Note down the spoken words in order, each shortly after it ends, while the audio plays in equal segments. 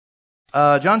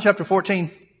John chapter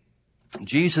 14,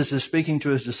 Jesus is speaking to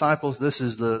his disciples. This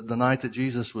is the night that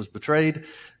Jesus was betrayed.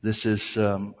 This is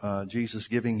Jesus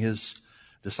giving his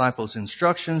disciples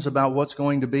instructions about what's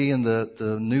going to be in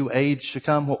the new age to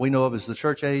come, what we know of as the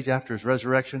church age after his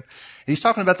resurrection. He's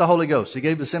talking about the Holy Ghost. He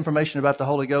gave us information about the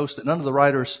Holy Ghost that none of the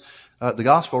writers, the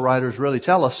gospel writers, really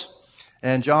tell us.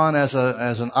 And John, as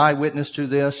an eyewitness to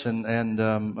this, and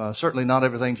certainly not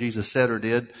everything Jesus said or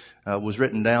did was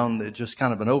written down. Just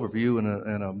kind of an overview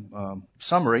and a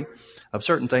summary of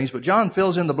certain things. But John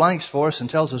fills in the blanks for us and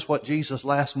tells us what Jesus'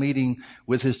 last meeting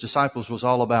with his disciples was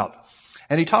all about.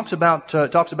 And he talks about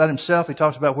himself. He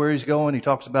talks about where he's going. He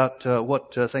talks about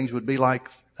what things would be like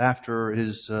after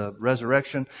his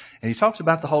resurrection. And he talks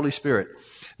about the Holy Spirit.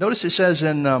 Notice it says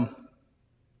in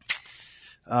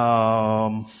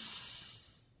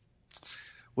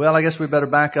well, I guess we better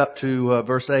back up to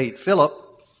verse 8. Philip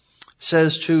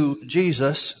says to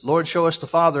Jesus, Lord, show us the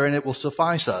Father, and it will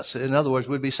suffice us. In other words,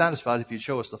 we'd be satisfied if you'd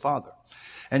show us the Father.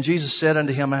 And Jesus said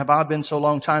unto him, have I been so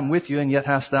long time with you, and yet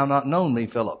hast thou not known me,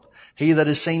 Philip? He that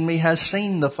has seen me has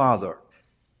seen the Father.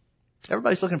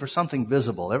 Everybody's looking for something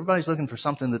visible. Everybody's looking for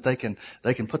something that they can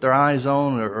put their eyes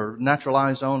on or natural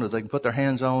eyes on, or they can put their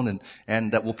hands on,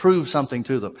 and that will prove something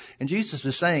to them. And Jesus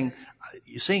is saying,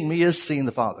 seeing me is seeing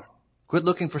the Father. Quit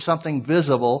looking for something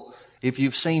visible. If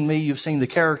you've seen me, you've seen the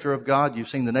character of God, you've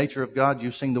seen the nature of God,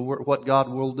 you've seen what God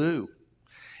will do.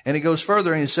 And he goes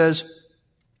further and he says,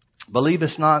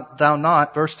 believest not thou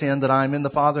not, verse 10, that I am in the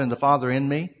Father and the Father in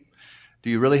me? Do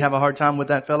you really have a hard time with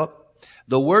that, Philip?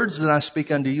 The words that I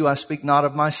speak unto you, I speak not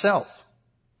of myself,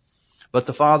 but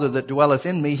the Father that dwelleth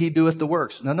in me, he doeth the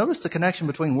works. Now notice the connection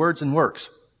between words and works.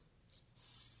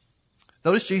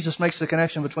 Notice Jesus makes the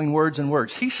connection between words and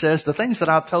works. He says the things that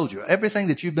I've told you, everything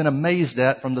that you've been amazed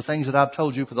at from the things that I've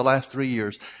told you for the last 3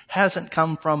 years hasn't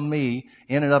come from me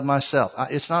in and of myself.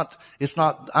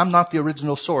 I'm not the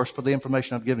original source for the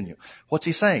information I've given you. What's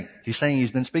he saying? He's saying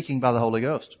he's been speaking by the Holy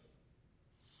Ghost.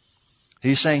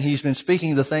 He's saying he's been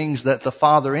speaking the things that the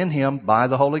Father in him by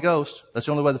the Holy Ghost. That's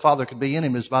the only way the Father could be in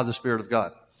him is by the Spirit of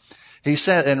God. He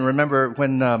said, and remember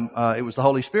when it was the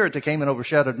Holy Spirit that came and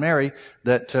overshadowed Mary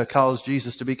that caused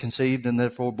Jesus to be conceived and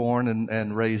therefore born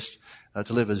and raised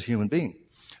to live as a human being.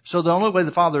 So the only way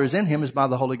the Father is in him is by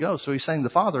the Holy Ghost. So he's saying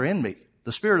the Father in me,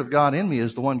 the Spirit of God in me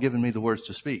is the one giving me the words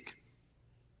to speak.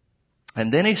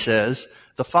 And then he says,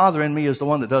 the Father in me is the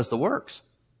one that does the works.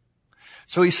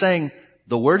 So he's saying,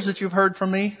 the words that you've heard from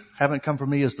me haven't come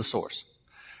from me as the source.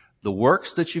 The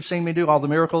works that you've seen me do, all the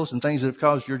miracles and things that have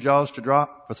caused your jaws to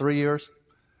drop for 3 years,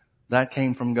 that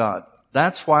came from God.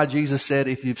 That's why Jesus said,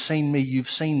 if you've seen me, you've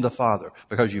seen the Father.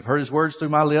 Because you've heard his words through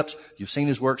my lips, you've seen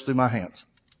his works through my hands.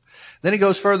 Then he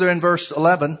goes further in verse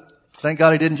 11. Thank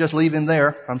God he didn't just leave him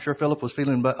there. I'm sure Philip was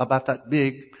feeling about that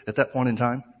big at that point in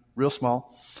time. Real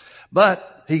small.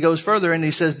 But he goes further and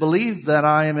he says, believe that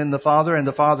I am in the Father and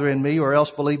the Father in me, or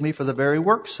else believe me for the very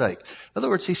work's sake. In other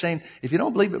words, he's saying, if you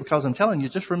don't believe it because I'm telling you,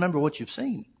 just remember what you've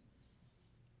seen.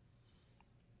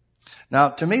 Now,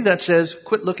 to me that says,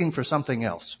 quit looking for something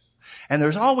else. And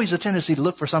there's always a tendency to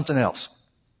look for something else.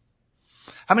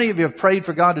 How many of you have prayed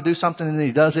for God to do something and then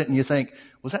he does it and you think,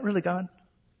 was that really God?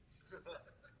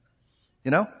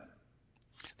 You know?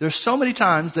 There's so many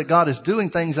times that God is doing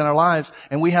things in our lives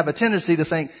and we have a tendency to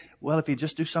think, well, if he'd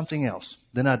just do something else,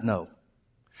 then I'd know.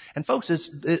 And folks,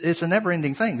 it's a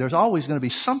never-ending thing. There's always going to be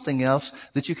something else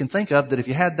that you can think of that if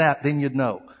you had that, then you'd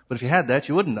know. But if you had that,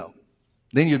 you wouldn't know.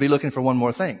 Then you'd be looking for one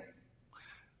more thing.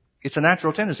 It's a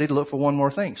natural tendency to look for one more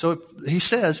thing. So he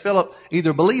says, Philip,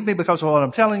 either believe me because of what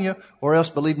I'm telling you, or else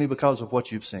believe me because of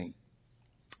what you've seen.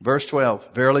 Verse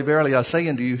 12, verily, verily, I say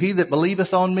unto you, he that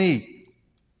believeth on me,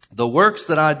 the works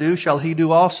that I do shall he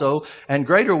do also, and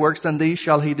greater works than these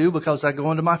shall he do, because I go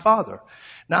unto my Father.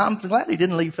 Now, I'm glad he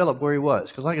didn't leave Philip where he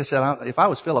was, because like I said, if I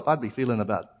was Philip, I'd be feeling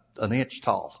about an inch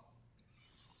tall.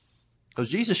 Because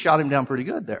Jesus shot him down pretty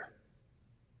good there.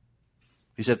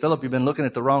 He said, Philip, you've been looking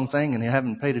at the wrong thing, and you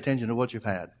haven't paid attention to what you've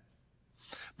had.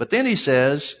 But then he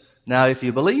says, now if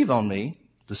you believe on me,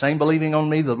 the same believing on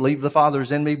me, that believe the Father's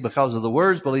in me because of the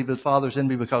words, believe the Father's in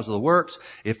me because of the works.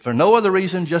 If for no other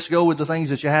reason, just go with the things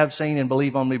that you have seen and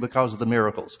believe on me because of the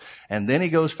miracles. And then he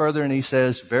goes further and he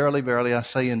says, verily, verily, I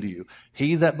say unto you,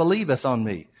 he that believeth on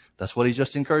me. That's what he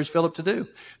just encouraged Philip to do.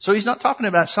 So he's not talking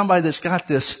about somebody that's got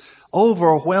this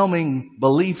overwhelming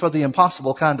belief for the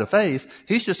impossible kind of faith.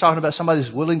 He's just talking about somebody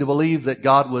that's willing to believe that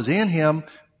God was in him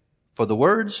for the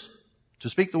words, to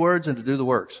speak the words and to do the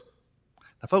works.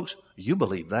 Now, folks, you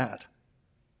believe that.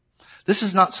 This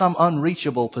is not some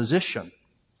unreachable position.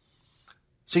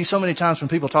 See, so many times when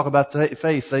people talk about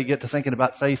faith, they get to thinking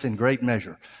about faith in great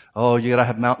measure. Oh, you got to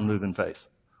have mountain moving faith.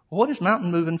 Well, what is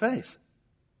mountain moving faith?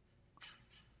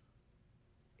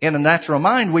 In a natural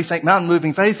mind, we think mountain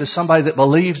moving faith is somebody that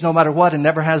believes no matter what and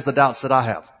never has the doubts that I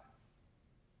have.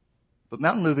 But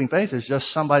mountain moving faith is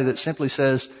just somebody that simply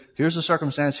says, here's the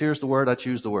circumstance, here's the word, I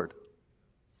choose the word.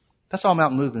 That's all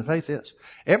mountain moving faith is.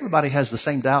 Everybody has the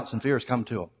same doubts and fears come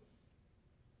to them.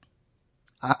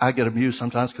 I get amused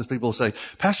sometimes because people say,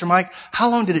 Pastor Mike, how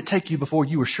long did it take you before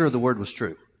you were sure the word was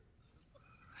true?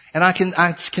 And I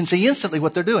can see instantly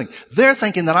what they're doing. They're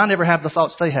thinking that I never have the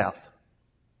thoughts they have.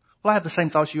 Well, I have the same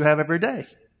thoughts you have every day.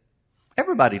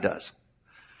 Everybody does.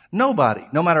 Nobody,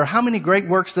 no matter how many great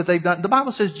works that they've done. The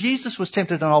Bible says Jesus was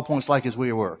tempted on all points like as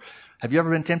we were. Have you ever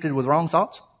been tempted with wrong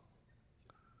thoughts?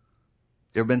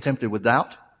 You ever been tempted with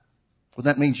doubt? Well,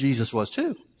 that means Jesus was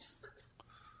too.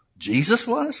 Jesus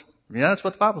was? Yeah, that's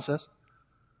what the Bible says.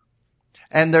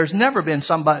 And there's never been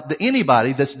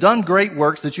anybody that's done great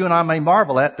works that you and I may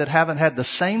marvel at that haven't had the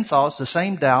same thoughts, the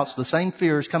same doubts, the same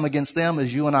fears come against them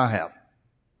as you and I have.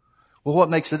 Well, what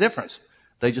makes the difference?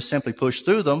 They just simply push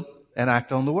through them and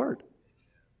act on the word.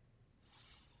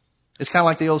 It's kind of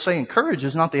like the old saying, courage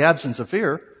is not the absence of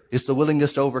fear. It's the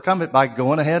willingness to overcome it by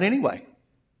going ahead anyway.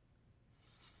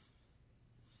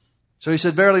 So he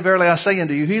said, verily, verily, I say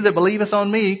unto you, he that believeth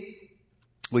on me.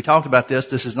 We talked about this.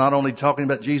 This is not only talking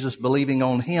about Jesus believing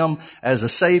on him as a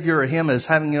savior or him as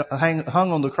having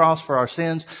hung on the cross for our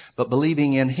sins, but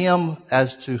believing in him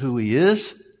as to who he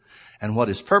is and what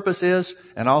his purpose is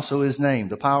and also his name,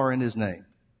 the power in his name.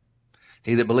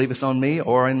 He that believeth on me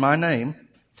or in my name,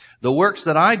 the works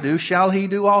that I do shall he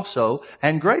do also,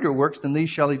 and greater works than these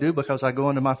shall he do because I go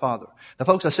unto my Father. Now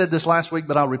folks, I said this last week,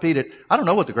 but I'll repeat it. I don't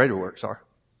know what the greater works are.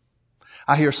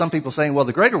 I hear some people saying, well,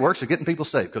 the greater works are getting people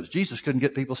saved because Jesus couldn't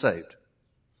get people saved.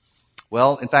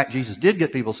 Well, in fact, Jesus did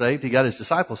get people saved. He got his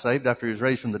disciples saved after he was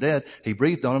raised from the dead. He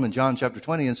breathed on them in John chapter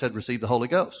 20 and said, receive the Holy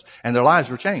Ghost. And their lives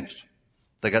were changed.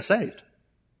 They got saved.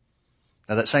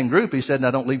 Now that same group, he said, now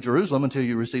don't leave Jerusalem until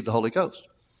you receive the Holy Ghost.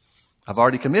 I've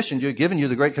already commissioned you, given you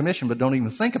the Great Commission, but don't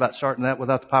even think about starting that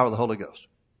without the power of the Holy Ghost.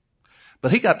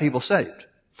 But he got people saved.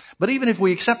 But even if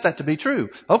we accept that to be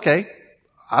true, okay,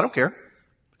 I don't care.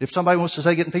 If somebody wants to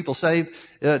say getting people saved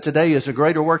today is a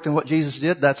greater work than what Jesus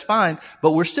did, that's fine.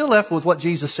 But we're still left with what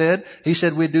Jesus said. He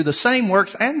said we'd do the same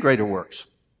works and greater works.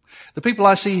 The people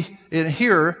I see in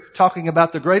here talking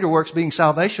about the greater works being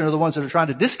salvation are the ones that are trying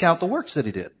to discount the works that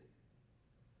he did.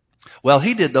 Well,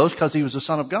 he did those because he was the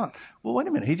Son of God. Well, wait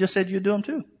a minute. He just said you'd do them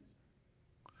too.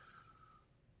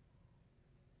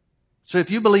 So if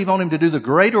you believe on him to do the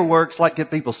greater works like get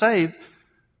people saved,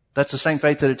 that's the same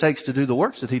faith that it takes to do the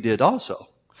works that he did also.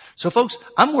 So folks,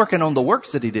 I'm working on the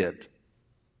works that he did.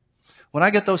 When I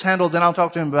get those handled, then I'll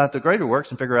talk to him about the greater works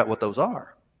and figure out what those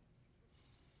are.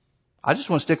 I just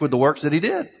want to stick with the works that he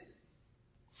did.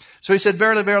 So he said,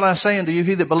 verily, verily, I say unto you,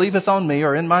 he that believeth on me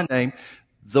or in my name,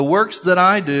 the works that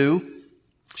I do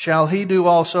shall he do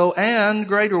also, and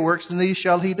greater works than these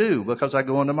shall he do, because I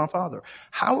go unto my Father.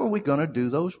 How are we going to do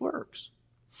those works?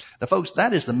 Now folks,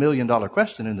 that is the $1 million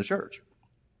question in the church.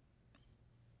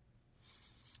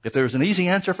 If there was an easy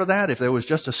answer for that, if there was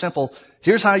just a simple,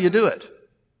 here's how you do it,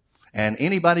 and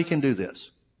anybody can do this,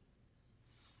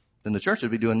 then the church would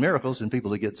be doing miracles and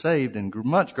people that get saved in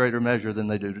much greater measure than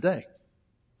they do today.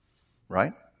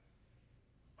 Right?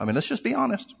 I mean, let's just be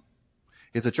honest.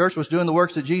 If the church was doing the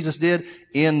works that Jesus did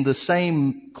in the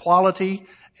same quality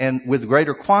and with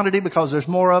greater quantity because there's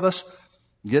more of us,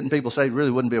 getting people saved really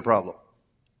wouldn't be a problem.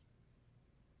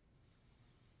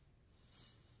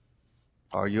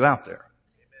 Are you out there?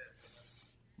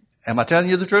 Am I telling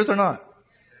you the truth or not?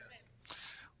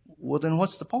 Well, then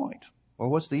what's the point? Or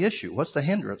what's the issue? What's the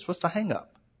hindrance? What's the hang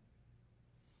up?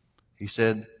 He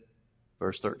said,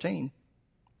 verse 13,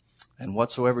 and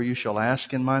whatsoever you shall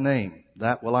ask in my name,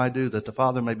 that will I do, that the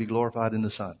Father may be glorified in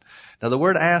the Son. Now the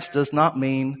word ask does not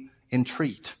mean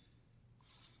entreat.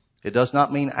 It does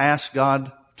not mean ask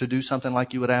God to do something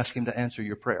like you would ask him to answer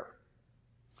your prayer.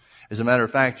 As a matter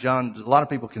of fact, a lot of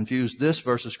people confuse this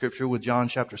verse of scripture with John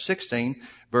chapter 16,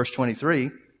 verse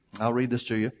 23. I'll read this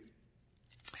to you.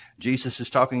 Jesus is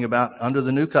talking about under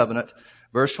the new covenant.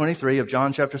 Verse 23 of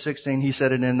John chapter 16, he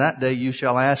said, and in that day you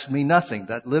shall ask me nothing.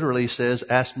 That literally says,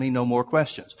 ask me no more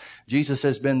questions. Jesus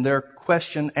has been their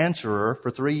question answerer for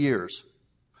 3 years.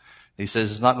 He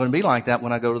says, it's not going to be like that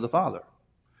when I go to the Father.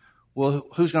 Well,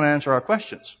 who's going to answer our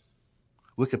questions?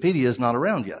 Wikipedia is not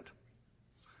around yet.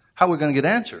 How are we going to get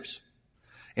answers?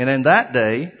 And in that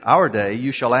day, our day,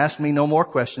 you shall ask me no more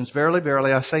questions. Verily,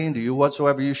 verily, I say unto you,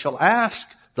 whatsoever you shall ask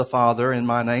the Father in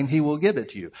my name, he will give it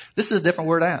to you. This is a different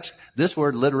word, ask. This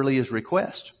word literally is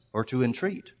request or to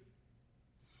entreat.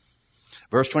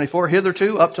 Verse 24,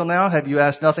 hitherto, up till now, have you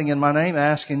asked nothing in my name?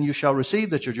 Ask and you shall receive,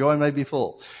 that your joy may be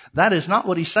full. That is not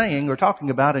what he's saying or talking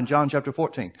about in John chapter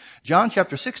 14. John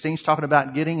chapter 16 is talking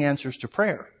about getting answers to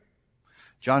prayer.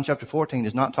 John chapter 14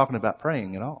 is not talking about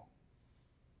praying at all.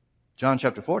 John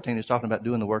chapter 14 is talking about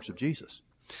doing the works of Jesus.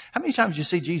 How many times do you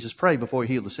see Jesus pray before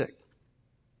he healed the sick?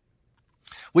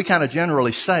 We kind of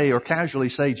generally say or casually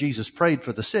say Jesus prayed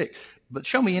for the sick. But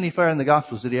show me anywhere in the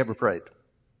Gospels that he ever prayed.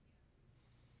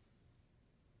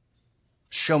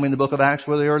 Show me in the book of Acts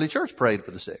where the early church prayed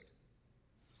for the sick.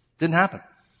 Didn't happen.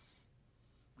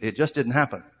 It just didn't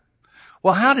happen.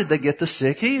 Well, how did they get the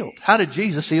sick healed? How did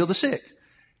Jesus heal the sick?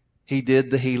 He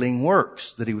did the healing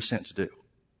works that he was sent to do.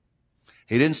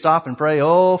 He didn't stop and pray,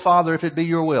 oh, Father, if it be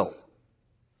your will.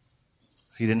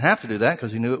 He didn't have to do that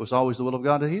because he knew it was always the will of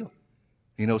God to heal.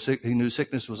 He knew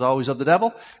sickness was always of the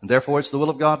devil, and therefore it's the will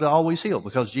of God to always heal,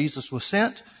 because Jesus was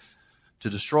sent to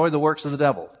destroy the works of the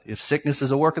devil. If sickness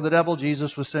is a work of the devil,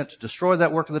 Jesus was sent to destroy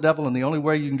that work of the devil, and the only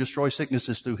way you can destroy sickness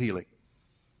is through healing.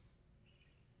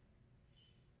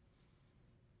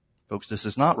 Folks, this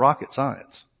is not rocket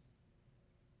science.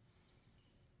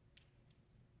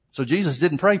 So Jesus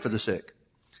didn't pray for the sick.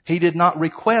 He did not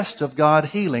request of God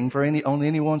healing on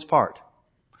anyone's part.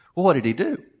 Well, what did he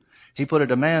do? He put a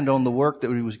demand on the work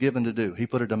that he was given to do. He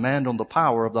put a demand on the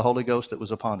power of the Holy Ghost that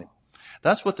was upon him.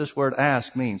 That's what this word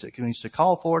ask means. It means to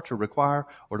call for, to require,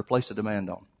 or to place a demand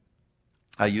on.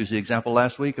 I used the example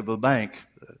last week of a bank.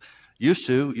 Used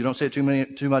to, you don't see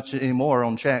it too much anymore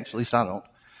on checks, at least I don't.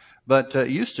 But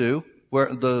used to,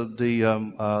 where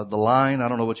the line, I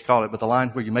don't know what you call it, but the line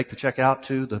where you make the check out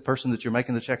to, the person that you're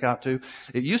making the check out to,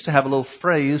 it used to have a little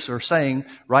phrase or saying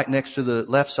right next to the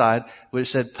left side where it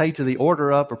said pay to the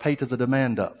order of or pay to the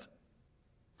demand of.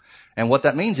 And what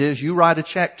that means is you write a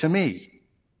check to me.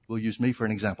 We'll use me for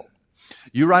an example.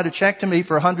 You write a check to me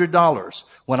for $100.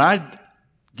 When I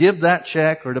give that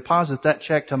check or deposit that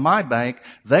check to my bank,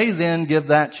 they then give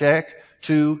that check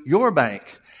to your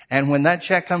bank. And when that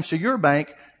check comes to your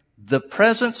bank, the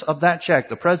presence of that check,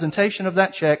 the presentation of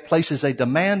that check places a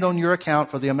demand on your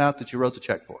account for the amount that you wrote the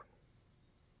check for.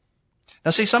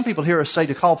 Now see, some people hear us say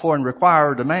to call for and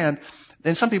require or demand,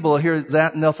 and some people will hear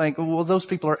that and they'll think, well, those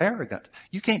people are arrogant.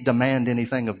 You can't demand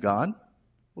anything of God.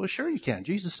 Well, sure you can.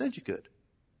 Jesus said you could.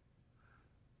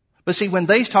 But see, when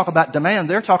they talk about demand,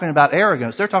 they're talking about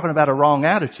arrogance. They're talking about a wrong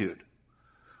attitude.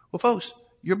 Well, folks,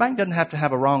 your bank doesn't have to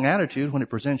have a wrong attitude when it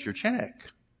presents your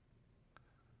check.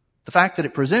 The fact that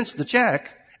it presents the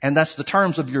check, and that's the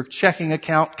terms of your checking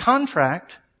account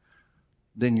contract,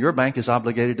 then your bank is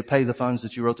obligated to pay the funds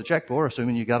that you wrote the check for,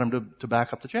 assuming you got them to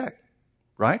back up the check.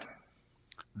 Right?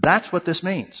 That's what this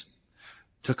means.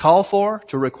 To call for,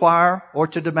 to require, or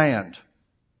to demand.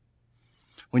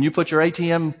 When you put your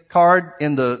ATM card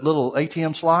in the little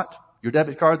ATM slot, your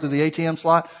debit card through the ATM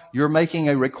slot, you're making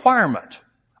a requirement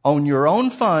on your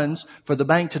own funds for the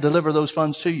bank to deliver those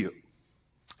funds to you.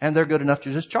 And they're good enough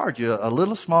to just charge you a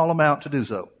little small amount to do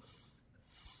so.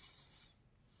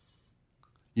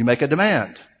 You make a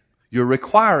demand. You're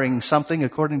requiring something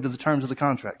according to the terms of the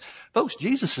contract. Folks,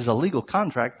 Jesus is a legal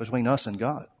contract between us and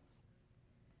God.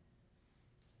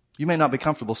 You may not be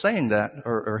comfortable saying that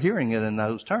or hearing it in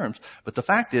those terms, but the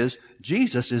fact is,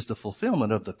 Jesus is the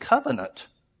fulfillment of the covenant,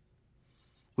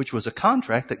 which was a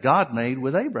contract that God made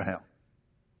with Abraham.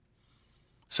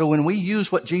 So when we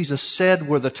use what Jesus said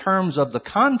were the terms of the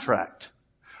contract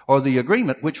or the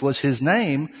agreement, which was his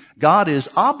name, God is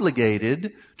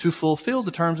obligated to fulfill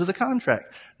the terms of the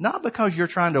contract. Not because you're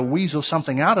trying to weasel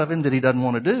something out of him that he doesn't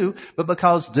want to do, but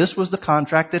because this was the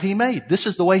contract that he made. This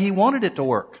is the way he wanted it to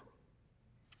work.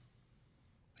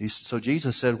 So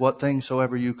Jesus said, what things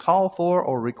soever you call for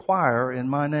or require in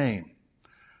my name,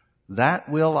 that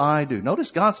will I do.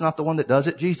 Notice God's not the one that does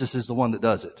it. Jesus is the one that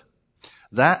does it.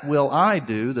 That will I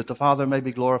do, that the Father may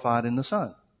be glorified in the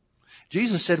Son.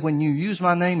 Jesus said, when you use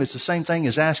my name, it's the same thing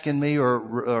as asking me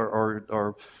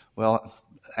well,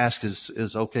 ask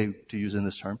is okay to use in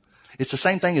this term. It's the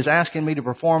same thing as asking me to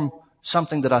perform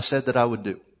something that I said that I would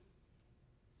do.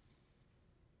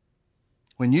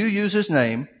 When you use his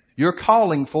name, you're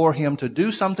calling for him to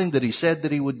do something that he said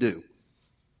that he would do.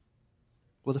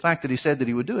 Well, the fact that he said that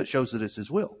he would do it shows that it's his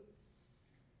will.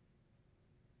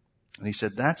 And he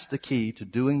said that's the key to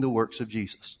doing the works of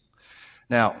Jesus.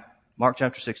 Now, Mark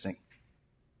chapter 16.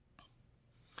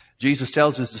 Jesus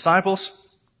tells his disciples,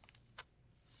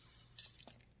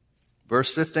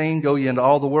 verse 15, go ye into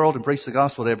all the world and preach the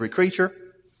gospel to every creature.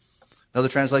 Another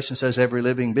translation says every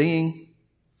living being.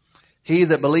 He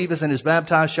that believeth and is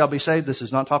baptized shall be saved. This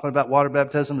is not talking about water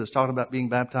baptism. It's talking about being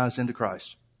baptized into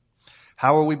Christ.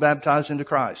 How are we baptized into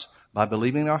Christ? by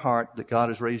believing in our heart that God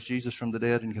has raised Jesus from the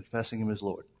dead and confessing Him as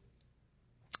Lord.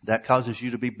 That causes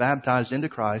you to be baptized into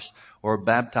Christ or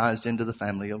baptized into the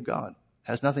family of God.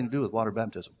 Has nothing to do with water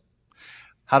baptism.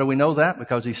 How do we know that?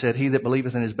 Because He said, he that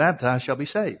believeth and is baptized shall be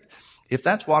saved. If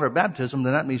that's water baptism,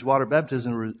 then that means water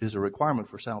baptism is a requirement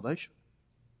for salvation.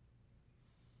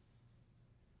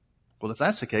 Well, if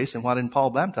that's the case, then why didn't Paul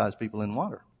baptize people in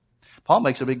water? Paul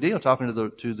makes a big deal talking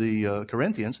to the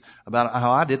Corinthians about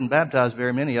how I didn't baptize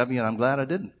very many of you, and I'm glad I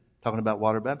didn't. Talking about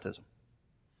water baptism.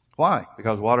 Why?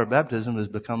 Because water baptism has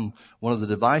become one of the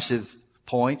divisive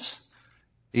points,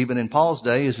 even in Paul's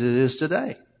day, as it is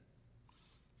today.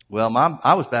 Well,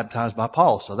 I was baptized by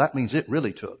Paul, so that means it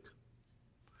really took.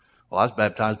 Well, I was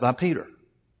baptized by Peter.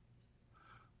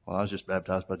 Well, I was just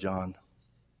baptized by John.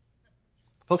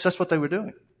 Folks, that's what they were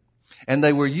doing. And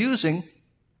they were using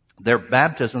their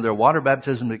baptism, their water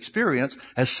baptism experience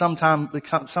as sometime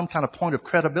become some kind of point of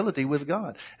credibility with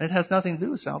God. And it has nothing to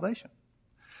do with salvation.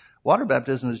 Water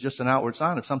baptism is just an outward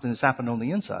sign of something that's happened on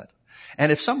the inside.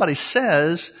 And if somebody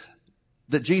says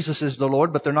that Jesus is the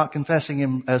Lord, but they're not confessing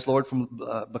Him as Lord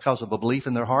because of a belief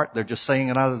in their heart, they're just saying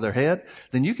it out of their head,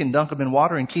 then you can dunk them in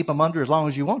water and keep them under as long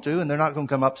as you want to, and they're not going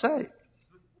to come up saved.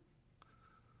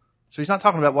 So He's not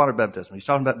talking about water baptism. He's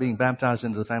talking about being baptized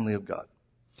into the family of God.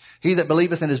 He that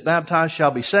believeth and is baptized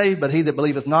shall be saved, but he that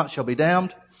believeth not shall be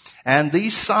damned. And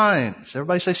these signs,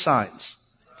 everybody say signs.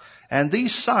 And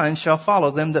these signs shall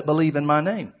follow them that believe in my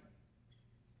name.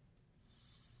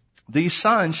 These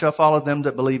signs shall follow them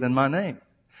that believe in my name.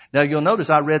 Now you'll notice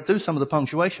I read through some of the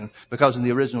punctuation because in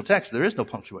the original text there is no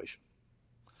punctuation.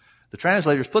 The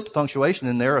translators put the punctuation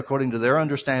in there according to their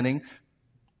understanding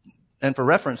and for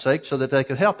reference sake so that they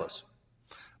could help us.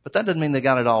 But that doesn't mean they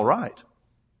got it all right.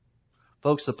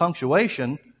 Folks, the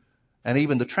punctuation and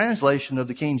even the translation of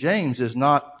the King James is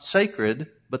not sacred,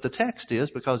 but the text is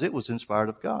because it was inspired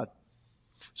of God.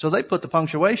 So they put the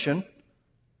punctuation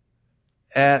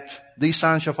at these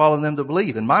signs shall follow them that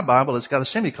believe. In my Bible, it's got a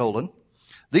semicolon.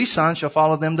 These signs shall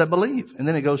follow them that believe. And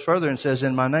then it goes further and says,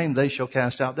 in my name they shall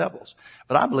cast out devils.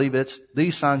 But I believe it's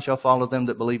these signs shall follow them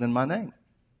that believe in my name.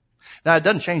 Now, it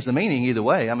doesn't change the meaning either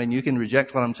way. I mean, you can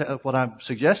reject what I'm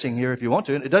suggesting here if you want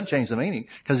to. It doesn't change the meaning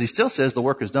because He still says the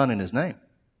work is done in His name.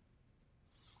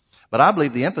 But I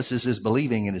believe the emphasis is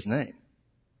believing in His name.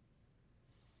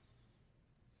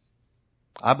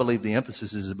 I believe the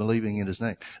emphasis is believing in His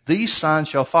name. These signs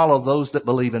shall follow those that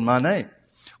believe in my name.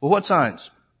 Well, what signs?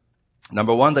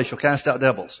 Number one, they shall cast out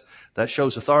devils. That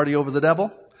shows authority over the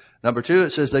devil. Number two,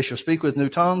 it says they shall speak with new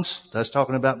tongues. That's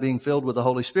talking about being filled with the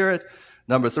Holy Spirit.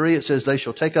 Number three, it says they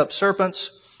shall take up serpents.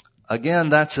 Again,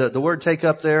 that's the word take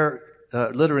up there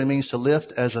literally means to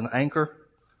lift as an anchor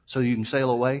so you can sail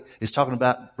away. It's talking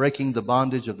about breaking the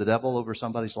bondage of the devil over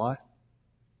somebody's life.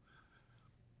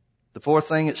 The fourth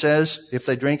thing it says, if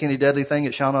they drink any deadly thing,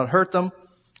 it shall not hurt them.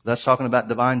 That's talking about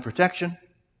divine protection.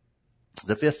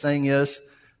 The fifth thing is,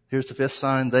 here's the fifth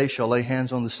sign, they shall lay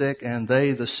hands on the sick, and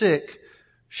they, the sick,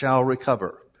 shall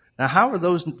recover. Now, how are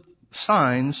those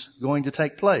signs going to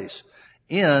take place?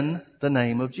 In the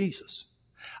name of Jesus.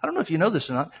 I don't know if you know this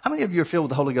or not. How many of you are filled with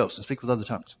the Holy Ghost and speak with other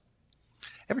tongues?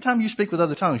 Every time you speak with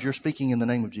other tongues, you're speaking in the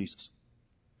name of Jesus.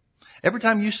 Every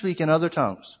time you speak in other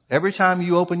tongues, every time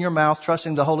you open your mouth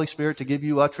trusting the Holy Spirit to give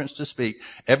you utterance to speak,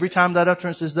 every time that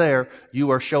utterance is there,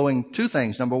 you are showing two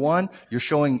things. Number one, you're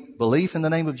showing belief in the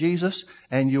name of Jesus,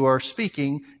 and you are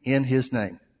speaking in His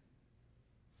name.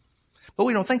 But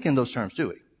we don't think in those terms, do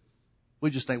we?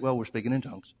 We just think, well, we're speaking in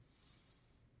tongues.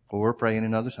 Or we're praying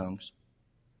in other tongues.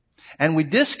 And we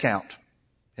discount,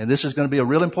 and this is going to be a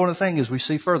real important thing as we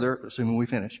see further, assuming we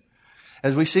finish,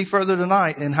 as we see further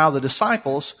tonight in how the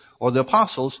disciples or the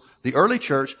apostles, the early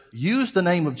church, used the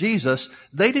name of Jesus.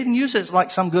 They didn't use it like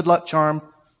some good luck charm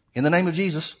in the name of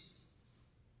Jesus,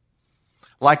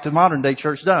 like the modern day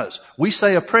church does. We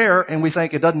say a prayer and we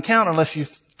think it doesn't count unless you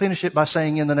finish it by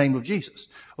saying in the name of Jesus.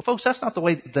 Well, folks, that's not the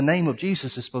way the name of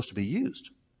Jesus is supposed to be used.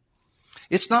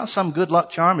 It's not some good luck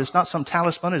charm. It's not some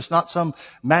talisman. It's not some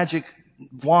magic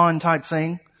wand type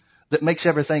thing that makes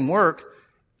everything work.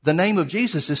 The name of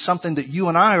Jesus is something that you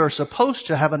and I are supposed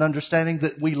to have an understanding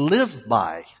that we live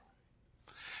by.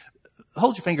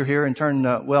 Hold your finger here and turn,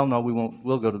 well, no, we won't.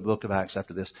 We'll go to the book of Acts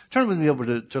after this. Turn with me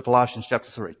over to Colossians chapter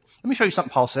 3. Let me show you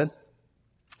something Paul said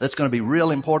that's going to be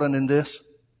real important in this.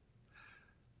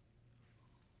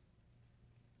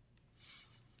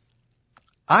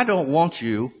 I don't want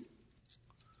you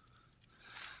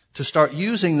to start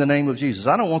using the name of Jesus.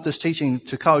 I don't want this teaching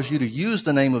to cause you to use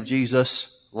the name of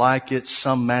Jesus like it's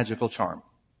some magical charm.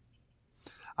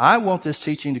 I want this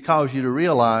teaching to cause you to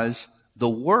realize the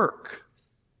work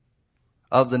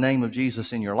of the name of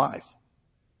Jesus in your life.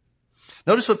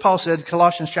 Notice what Paul said,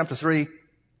 Colossians chapter 3.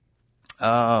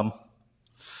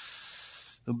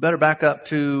 We better back up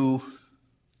to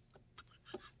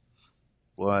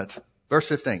what? Verse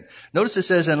 15. Notice it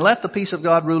says, and let the peace of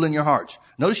God rule in your hearts.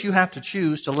 Notice you have to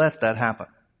choose to let that happen.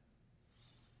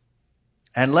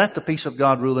 And let the peace of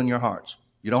God rule in your hearts.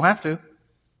 You don't have to.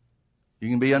 You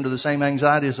can be under the same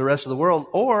anxiety as the rest of the world,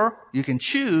 or you can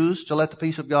choose to let the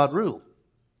peace of God rule.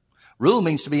 Rule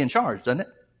means to be in charge, doesn't it?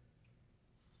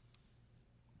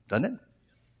 Doesn't it?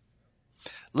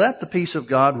 Let the peace of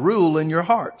God rule in your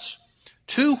hearts,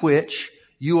 to which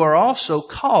you are also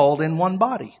called in one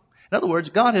body. In other words,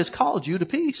 God has called you to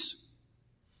peace.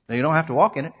 Now, you don't have to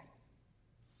walk in it.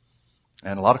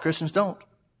 And a lot of Christians don't.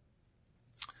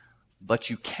 But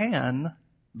you can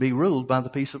be ruled by the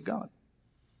peace of God.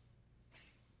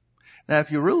 Now,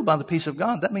 if you're ruled by the peace of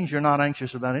God, that means you're not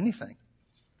anxious about anything.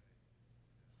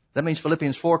 That means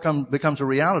Philippians 4 becomes a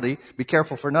reality. Be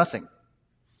careful for nothing.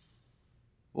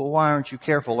 Well, why aren't you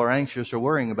careful or anxious or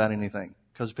worrying about anything?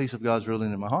 Because the peace of God's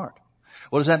ruling in my heart.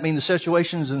 What does that mean? The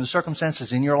situations and the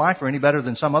circumstances in your life are any better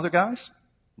than some other guys?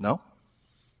 No.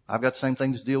 I've got the same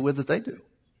things to deal with that they do.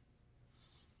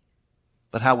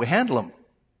 But how we handle them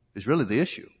is really the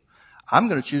issue. I'm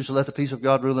going to choose to let the peace of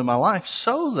God rule in my life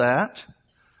so that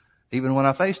even when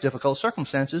I face difficult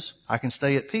circumstances, I can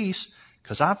stay at peace,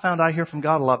 because I found I hear from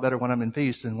God a lot better when I'm in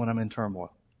peace than when I'm in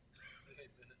turmoil.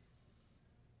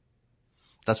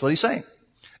 That's what he's saying.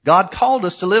 God called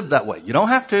us to live that way. You don't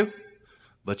have to,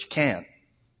 but you can.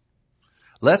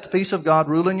 Let the peace of God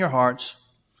rule in your hearts,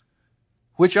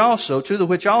 to the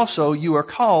which also you are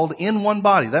called in one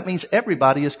body. That means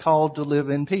everybody is called to live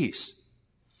in peace.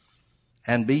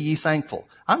 And be ye thankful.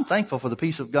 I'm thankful for the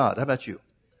peace of God. How about you?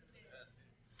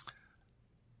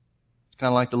 Kind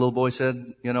of like the little boy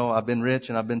said, I've been rich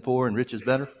and I've been poor, and rich is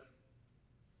better.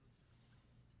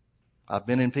 I've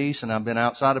been in peace and I've been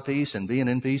outside of peace, and being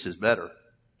in peace is better.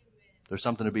 There's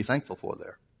something to be thankful for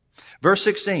there. Verse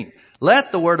 16,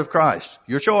 let the word of Christ,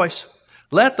 your choice,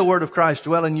 let the word of Christ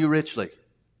dwell in you richly,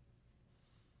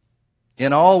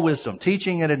 in all wisdom,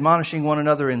 teaching and admonishing one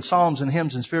another in psalms and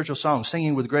hymns and spiritual songs,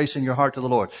 singing with grace in your heart to the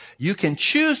Lord. You can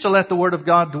choose to let the word of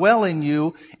God dwell in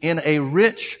you in a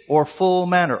rich or full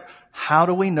manner. How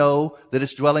do we know that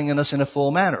it's dwelling in us in a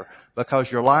full manner?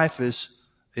 Because your life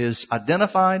is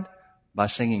identified by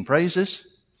singing praises,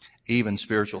 even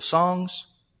spiritual songs.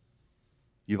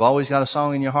 You've always got a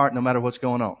song in your heart no matter what's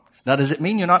going on. Now, does it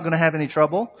mean you're not going to have any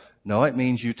trouble? No, it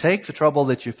means you take the trouble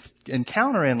that you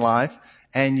encounter in life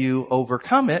and you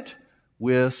overcome it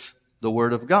with the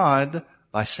Word of God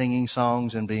by singing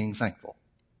songs and being thankful.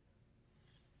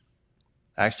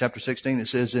 Acts chapter 16, it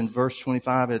says in verse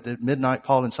 25, at midnight,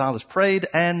 Paul and Silas prayed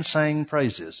and sang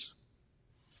praises.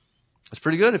 It's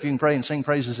pretty good if you can pray and sing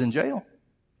praises in jail.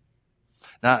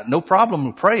 Now, no problem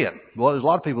with praying. Well, there's a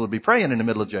lot of people that be praying in the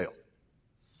middle of jail.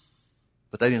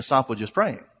 But they didn't stop with just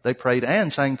praying. They prayed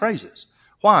and sang praises.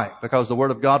 Why? Because the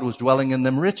Word of God was dwelling in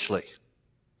them richly.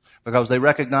 Because they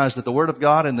recognized that the Word of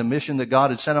God and the mission that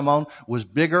God had sent them on was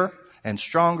bigger and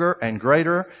stronger and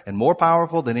greater and more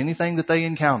powerful than anything that they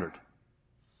encountered.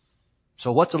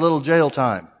 So what's a little jail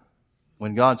time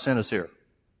when God sent us here?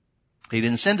 He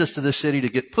didn't send us to this city to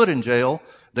get put in jail.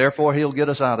 Therefore, He'll get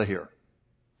us out of here.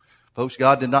 Folks,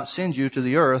 God did not send you to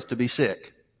the earth to be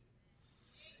sick.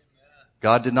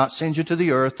 God did not send you to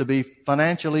the earth to be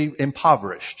financially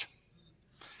impoverished.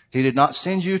 He did not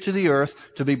send you to the earth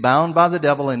to be bound by the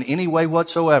devil in any way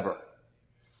whatsoever.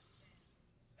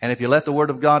 And if you let the Word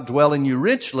of God dwell in you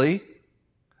richly,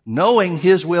 knowing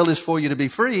His will is for you to be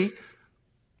free,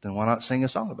 then why not sing a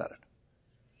song about it?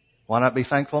 Why not be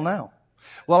thankful now?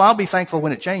 Well, I'll be thankful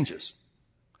when it changes.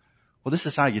 Well, this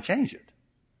is how you change it.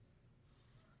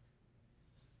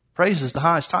 Praise is the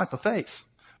highest type of faith.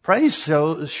 Praise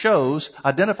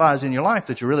identifies in your life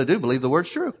that you really do believe the Word's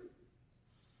true.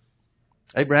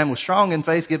 Abraham was strong in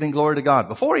faith, giving glory to God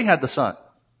before he had the son.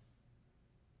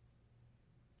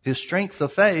 His strength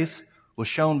of faith was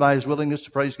shown by his willingness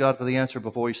to praise God for the answer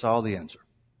before he saw the answer.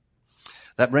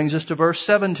 That brings us to verse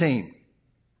 17.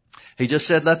 He just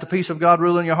said, let the peace of God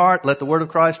rule in your heart. Let the word of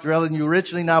Christ dwell in you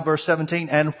richly. Now verse 17,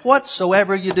 and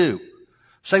whatsoever you do.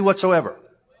 Say whatsoever.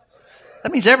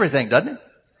 That means everything, doesn't it?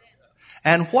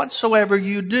 And whatsoever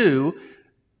you do,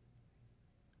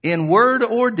 in word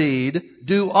or deed,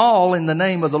 do all in the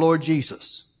name of the Lord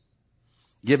Jesus,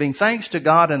 giving thanks to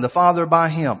God and the Father by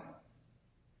Him.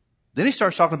 Then he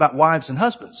starts talking about wives and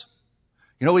husbands.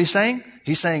 You know what he's saying?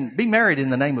 He's saying, be married in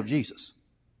the name of Jesus.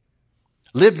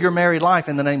 Live your married life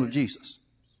in the name of Jesus.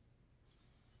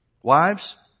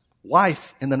 Wives,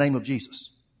 wife in the name of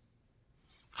Jesus.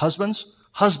 Husbands,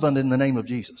 husband in the name of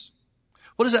Jesus.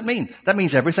 What does that mean? That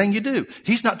means everything you do.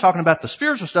 He's not talking about the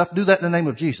spiritual stuff. Do that in the name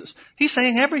of Jesus. He's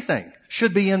saying everything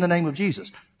should be in the name of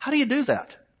Jesus. How do you do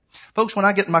that? Folks, when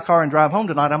I get in my car and drive home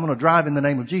tonight, I'm going to drive in the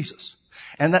name of Jesus.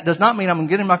 And that does not mean I'm going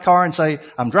to get in my car and say,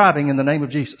 I'm driving in the name of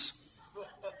Jesus.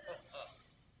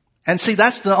 And see,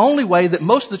 that's the only way that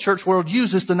most of the church world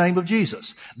uses the name of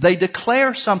Jesus. They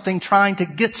declare something trying to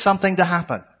get something to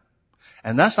happen.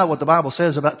 And that's not what the Bible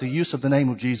says about the use of the name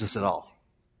of Jesus at all.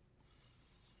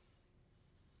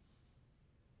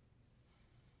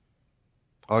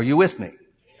 Are you with me?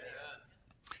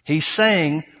 He's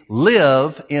saying,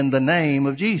 live in the name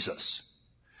of Jesus.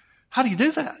 How do you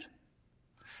do that?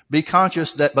 Be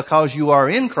conscious that because you are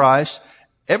in Christ,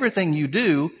 everything you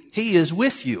do, He is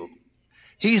with you.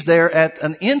 He's there at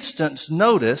an instant's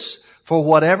notice for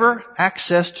whatever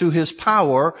access to His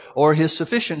power or His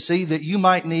sufficiency that you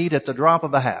might need at the drop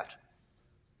of a hat.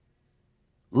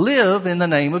 Live in the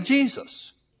name of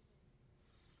Jesus.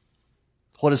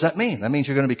 What does that mean? That means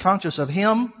you're going to be conscious of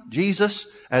Him, Jesus,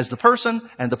 as the person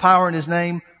and the power in His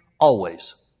name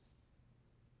always.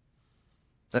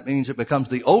 That means it becomes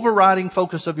the overriding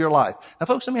focus of your life. Now,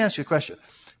 folks, let me ask you a question.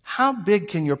 How big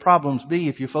can your problems be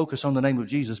if you focus on the name of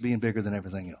Jesus being bigger than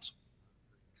everything else?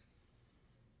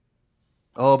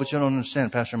 Oh, but you don't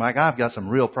understand, Pastor Mike. I've got some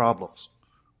real problems.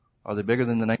 Are they bigger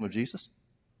than the name of Jesus?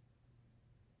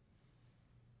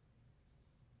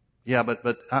 Yeah, but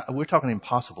we're talking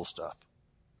impossible stuff.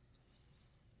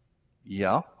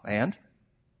 Yeah, and?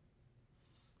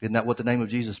 Isn't that what the name of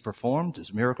Jesus performed?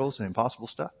 Is miracles and impossible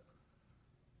stuff?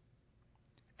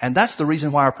 And that's the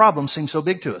reason why our problems seem so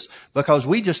big to us. Because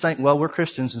we just think, well, we're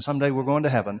Christians and someday we're going to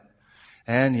heaven.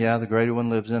 And yeah, the greater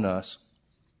one lives in us.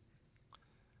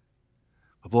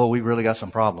 But boy, we've really got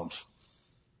some problems.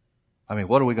 I mean,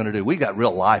 what are we going to do? We got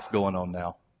real life going on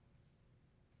now.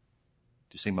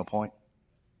 Do you see my point?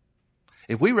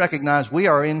 If we recognize we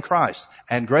are in Christ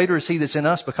and greater is He that's in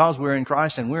us because we're in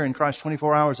Christ, and we're in Christ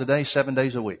 24 hours a day, 7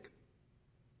 days a week,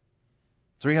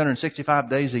 365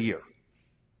 days a year.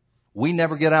 We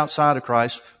never get outside of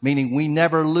Christ, meaning we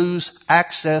never lose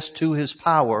access to His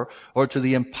power or to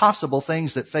the impossible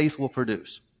things that faith will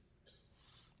produce.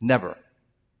 Never.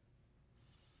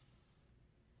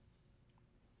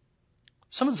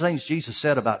 Some of the things Jesus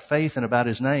said about faith and about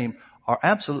His name are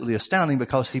absolutely astounding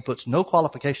because He puts no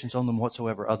qualifications on them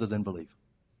whatsoever other than believe.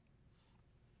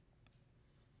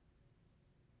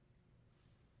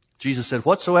 Jesus said,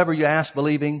 whatsoever you ask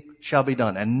believing shall be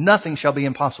done, and nothing shall be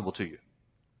impossible to you.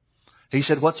 He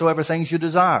said, whatsoever things you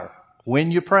desire,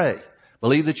 when you pray,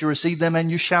 believe that you receive them and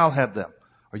you shall have them.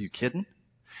 Are you kidding?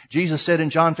 Jesus said in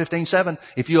John 15:7,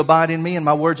 if you abide in me and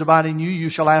my words abide in you, you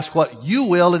shall ask what you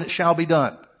will and it shall be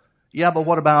done. Yeah, but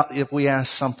what about if we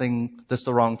ask something that's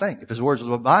the wrong thing? If His words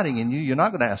are abiding in you, you're not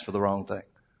going to ask for the wrong thing.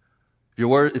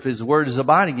 If His word is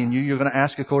abiding in you, you're going to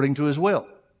ask according to His will.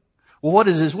 Well, what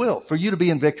is His will? For you to be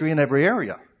in victory in every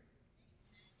area.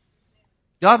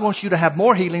 God wants you to have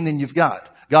more healing than you've got.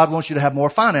 God wants you to have more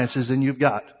finances than you've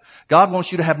got. God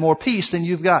wants you to have more peace than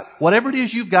you've got. Whatever it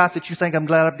is you've got that you think, I'm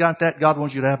glad I've got that, God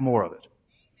wants you to have more of it.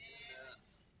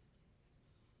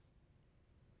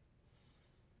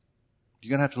 You're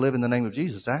going to have to live in the name of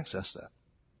Jesus to access that.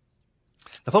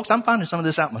 Now, folks, I'm finding some of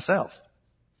this out myself.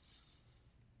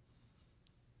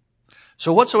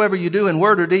 So whatsoever you do in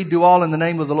word or deed, do all in the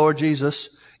name of the Lord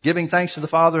Jesus, giving thanks to the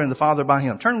Father and the Father by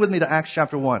Him. Turn with me to Acts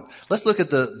chapter 1. Let's look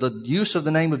at the use of the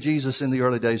name of Jesus in the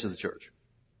early days of the church.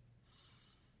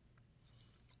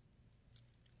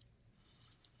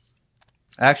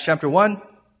 Acts chapter 1.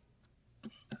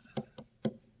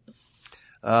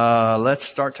 Let's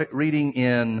start reading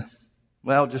in,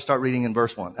 just start reading in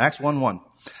verse 1. Acts 1:1.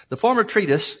 The former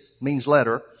treatise, means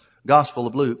letter, Gospel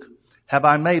of Luke, have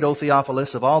I made, O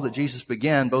Theophilus, of all that Jesus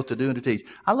began both to do and to teach.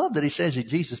 I love that he says that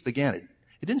Jesus began it.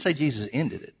 It didn't say Jesus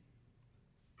ended it.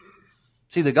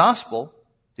 See, the gospel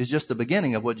is just the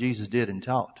beginning of what Jesus did and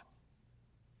taught.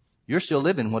 You're still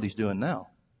living what He's doing now.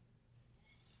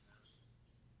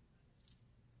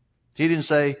 He didn't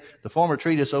say, the former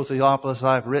treatise, O Theophilus,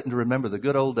 I have written to remember the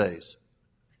good old days,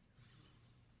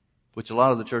 which a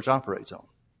lot of the church operates on.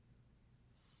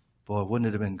 Boy, wouldn't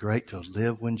it have been great to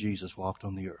live when Jesus walked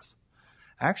on the earth?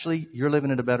 Actually, you're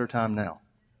living at a better time now.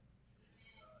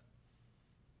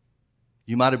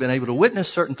 You might have been able to witness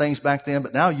certain things back then,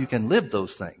 but now you can live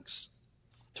those things.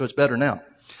 So it's better now.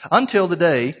 Until the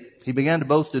day He began to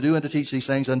both to do and to teach these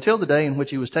things, until the day in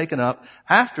which He was taken up.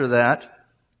 After that,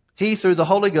 He, through the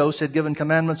Holy Ghost, had given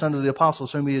commandments unto the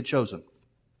apostles whom He had chosen.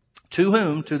 To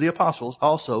whom, to the apostles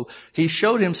also, He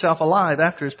showed Himself alive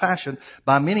after His passion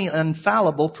by many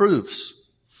infallible proofs,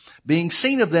 being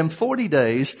seen of them 40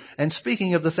 days, and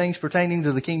speaking of the things pertaining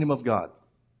to the kingdom of God.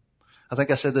 I think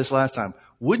I said this last time.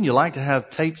 Wouldn't you like to have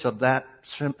tapes of that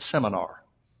seminar?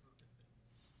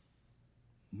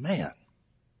 Man.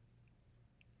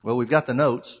 Well, we've got the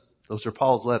notes. Those are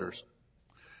Paul's letters.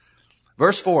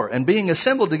 Verse 4, and being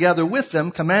assembled together with them,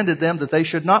 commanded them that they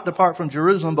should not depart from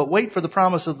Jerusalem, but wait for the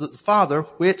promise of the Father,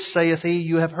 which saith he,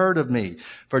 you have heard of me.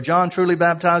 For John truly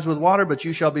baptized with water, but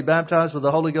you shall be baptized with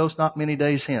the Holy Ghost not many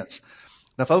days hence.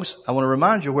 Now, folks, I want to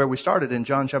remind you where we started in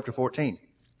John chapter 14.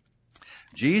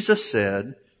 Jesus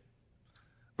said,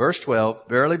 verse 12,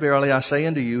 verily, verily, I say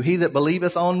unto you, he that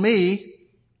believeth on me,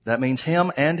 that means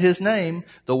him and his name,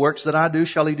 the works that I do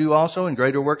shall he do also, and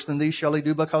greater works than these shall he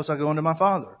do, because I go unto my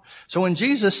Father. So when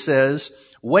Jesus says,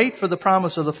 wait for the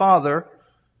promise of the Father,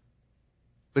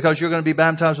 because you're going to be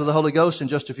baptized with the Holy Ghost in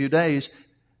just a few days,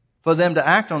 for them to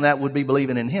act on that would be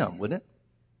believing in him, wouldn't it?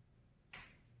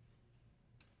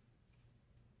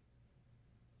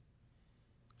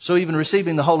 So even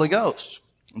receiving the Holy Ghost,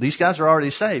 these guys are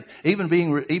already saved.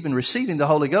 Even receiving the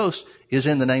Holy Ghost is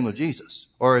in the name of Jesus,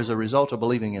 or as a result of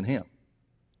believing in him.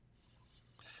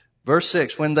 Verse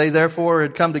 6, when they therefore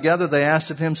had come together, they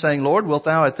asked of him, saying, Lord, wilt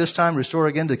thou at this time restore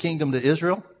again the kingdom to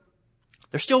Israel?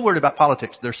 They're still worried about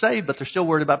politics. They're saved, but they're still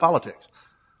worried about politics.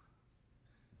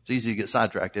 It's easy to get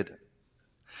sidetracked, isn't it?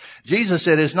 Jesus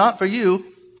said, it's not for you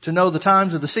to know the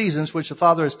times or the seasons which the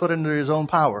Father has put under his own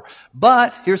power.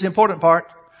 But, here's the important part.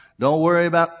 Don't worry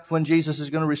about when Jesus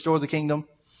is going to restore the kingdom.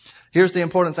 Here's the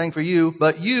important thing for you.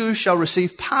 But you shall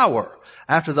receive power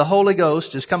after the Holy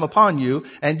Ghost is come upon you,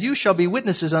 and you shall be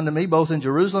witnesses unto me both in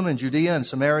Jerusalem and Judea and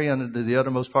Samaria and to the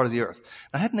uttermost part of the earth.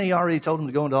 Now, hadn't he already told them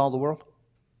to go into all the world?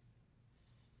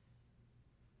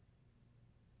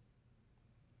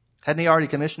 Hadn't he already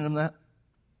commissioned them that?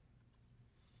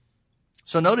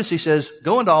 So notice he says,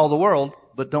 go into all the world,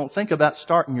 but don't think about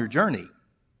starting your journey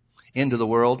into the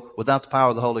world without the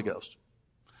power of the Holy Ghost.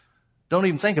 Don't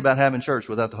even think about having church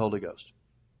without the Holy Ghost.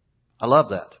 I love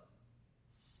that.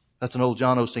 That's an old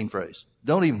John Osteen phrase.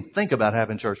 Don't even think about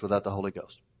having church without the Holy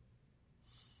Ghost.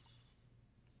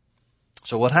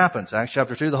 So what happens? Acts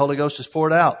chapter 2, the Holy Ghost is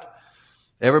poured out.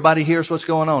 Everybody hears what's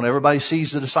going on. Everybody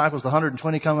sees the disciples, the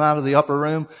 120 come out of the upper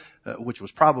room, which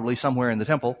was probably somewhere in the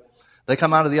temple. They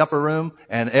come out of the upper room,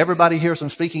 and everybody hears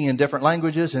them speaking in different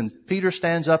languages, and Peter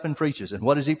stands up and preaches. And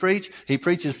what does he preach? He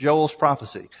preaches Joel's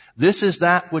prophecy. This is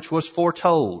that which was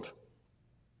foretold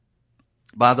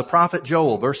by the prophet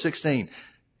Joel, verse 16.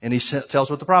 And he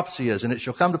tells what the prophecy is. And it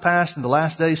shall come to pass in the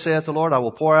last days, saith the Lord, I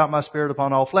will pour out my spirit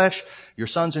upon all flesh. Your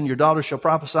sons and your daughters shall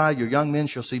prophesy. Your young men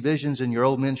shall see visions, and your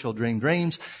old men shall dream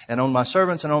dreams. And on my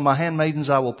servants and on my handmaidens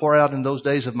I will pour out in those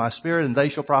days of my spirit, and they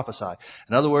shall prophesy.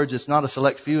 In other words, it's not a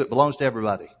select few. It belongs to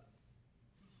everybody.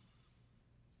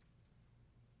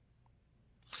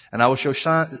 And I will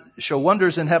show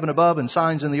wonders in heaven above and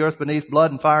signs in the earth beneath,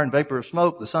 blood and fire and vapor of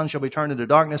smoke. The sun shall be turned into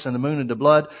darkness and the moon into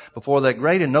blood before that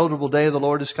great and notable day of the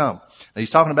Lord is come. Now, he's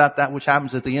talking about that which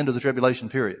happens at the end of the tribulation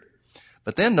period.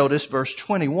 But then notice verse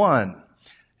 21.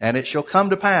 And it shall come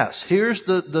to pass. Here's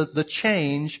the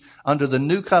change under the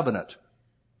new covenant.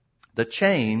 The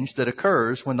change that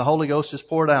occurs when the Holy Ghost is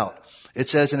poured out. It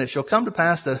says, and it shall come to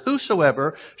pass that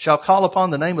whosoever shall call upon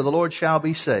the name of the Lord shall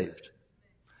be saved.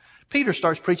 Peter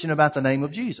starts preaching about the name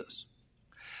of Jesus.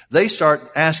 They start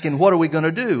asking, what are we going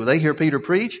to do? They hear Peter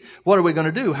preach. What are we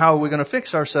going to do? How are we going to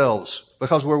fix ourselves?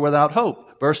 Because we're without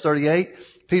hope. Verse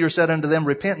 38, Peter said unto them,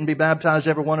 repent and be baptized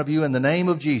every one of you in the name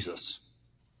of Jesus.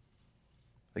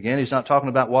 Again, he's not talking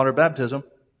about water baptism.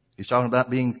 He's talking about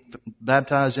being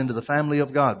baptized into the family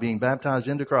of God, being baptized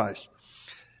into Christ.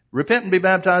 Repent and be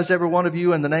baptized every one of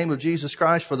you in the name of Jesus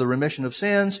Christ for the remission of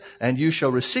sins, and you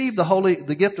shall receive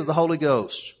the gift of the Holy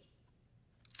Ghost.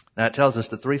 Now it tells us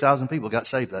that 3,000 people got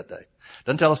saved that day. It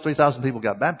doesn't tell us 3,000 people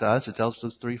got baptized. It tells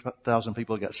us 3,000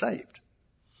 people got saved.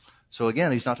 So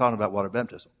again, he's not talking about water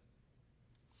baptism.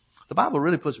 The Bible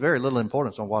really puts very little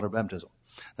importance on water baptism.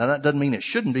 Now that doesn't mean it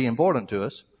shouldn't be important to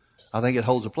us. I think it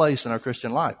holds a place in our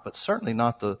Christian life, but certainly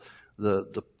not the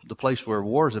place where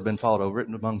wars have been fought over it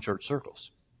among church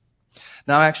circles.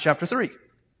 Now Acts chapter 3.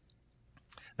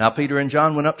 Now Peter and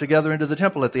John went up together into the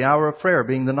temple at the hour of prayer,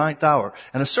 being the 9th hour.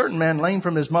 And a certain man lame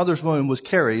from his mother's womb was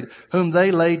carried, whom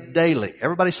they laid daily.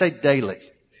 Everybody say daily.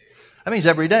 That means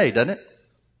every day, doesn't it?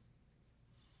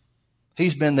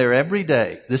 He's been there every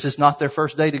day. This is not their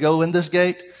first day to go in this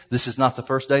gate. This is not the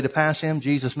first day to pass him.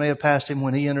 Jesus may have passed him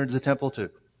when he entered the temple too.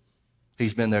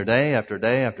 He's been there day after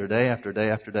day after day after day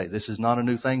after day. This is not a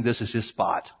new thing. This is his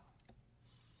spot.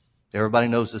 Everybody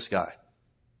knows this guy.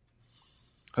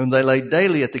 Whom they laid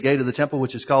daily at the gate of the temple,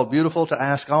 which is called Beautiful, to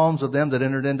ask alms of them that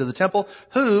entered into the temple,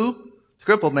 who, the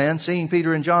crippled man, seeing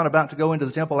Peter and John about to go into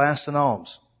the temple, asked an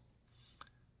alms.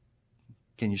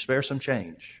 Can you spare some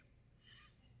change?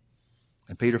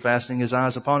 And Peter, fastening his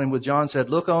eyes upon him with John, said,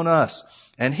 Look on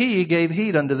us. And he gave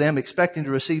heed unto them, expecting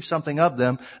to receive something of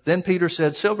them. Then Peter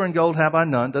said, Silver and gold have I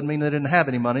none. Doesn't mean they didn't have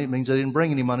any money. It means they didn't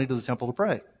bring any money to the temple to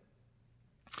pray.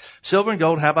 Silver and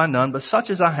gold have I none, but such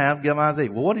as I have give I thee.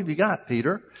 Well, what have you got,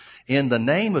 Peter? In the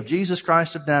name of Jesus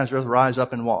Christ of Nazareth, rise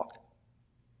up and walk.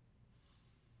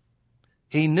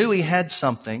 He knew he had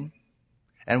something,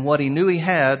 and what he knew he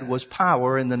had was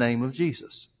power in the name of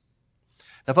Jesus.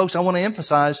 Now, folks, I want to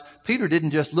emphasize, Peter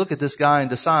didn't just look at this guy and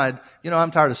decide,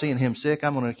 I'm tired of seeing him sick.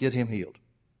 I'm going to get him healed.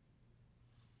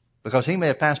 Because he may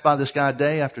have passed by this guy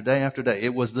day after day after day.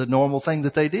 It was the normal thing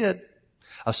that they did.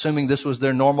 Assuming this was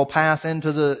their normal path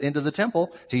into the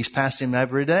temple, he's passed him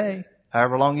every day,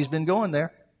 however long he's been going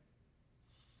there.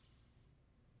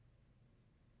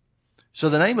 So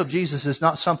the name of Jesus is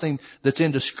not something that's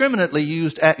indiscriminately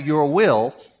used at your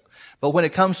will. But when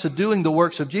it comes to doing the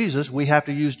works of Jesus, we have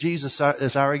to use Jesus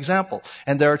as our example.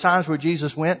 And there are times where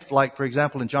Jesus went, like, for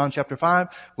example, in John chapter 5,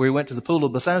 where he went to the pool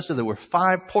of Bethesda. There were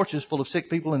 5 porches full of sick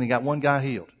people, and he got one guy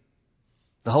healed.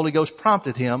 The Holy Ghost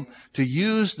prompted him to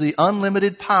use the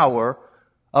unlimited power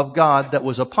of God that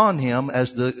was upon him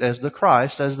as the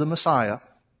Christ, as the Messiah,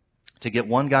 to get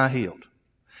one guy healed.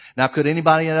 Now, could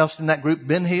anybody else in that group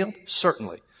been healed?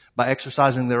 Certainly, by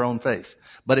exercising their own faith.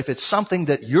 But if it's something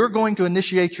that you're going to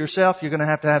initiate yourself, you're going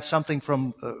to have something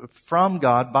from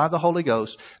God by the Holy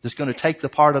Ghost that's going to take the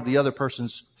part of the other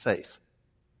person's faith.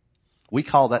 We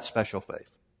call that special faith.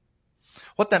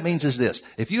 What that means is this.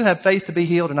 If you have faith to be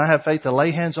healed and I have faith to lay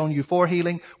hands on you for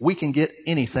healing, we can get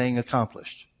anything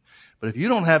accomplished. But if you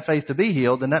don't have faith to be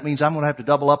healed, then that means I'm going to have to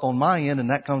double up on my end,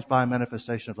 and that comes by a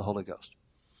manifestation of the Holy Ghost.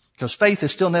 Because faith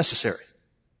is still necessary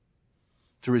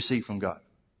to receive from God.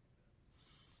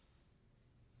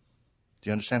 Do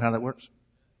you understand how that works?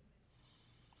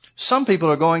 Some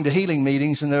people are going to healing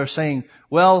meetings and they're saying,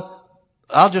 well,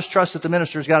 I'll just trust that the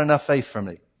minister's got enough faith for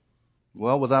me.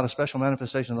 Well, without a special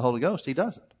manifestation of the Holy Ghost, he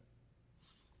doesn't.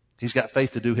 He's got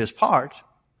faith to do his part.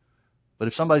 But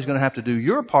if somebody's going to have to do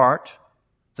your part,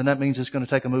 then that means it's going to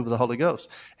take a move of the Holy Ghost.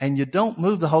 And you don't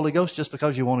move the Holy Ghost just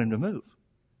because you want him to move.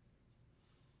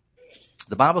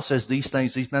 The Bible says these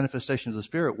things, these manifestations of the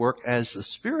Spirit, work as the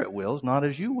Spirit wills, not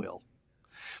as you will.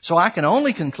 So I can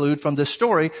only conclude from this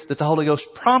story that the Holy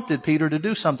Ghost prompted Peter to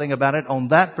do something about it on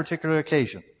that particular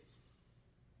occasion.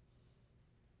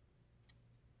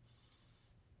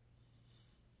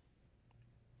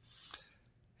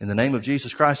 In the name of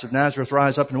Jesus Christ of Nazareth,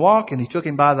 rise up and walk. And he took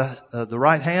him by the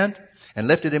right hand and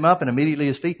lifted him up, and immediately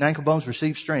his feet and ankle bones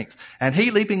received strength. And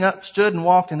he, leaping up, stood and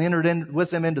walked and entered in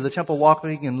with them into the temple,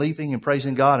 walking and leaping and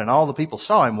praising God. And all the people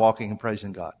saw him walking and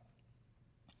praising God.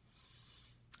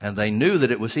 And they knew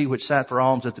that it was he which sat for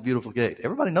alms at the beautiful gate.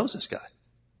 Everybody knows this guy.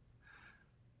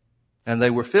 And they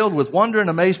were filled with wonder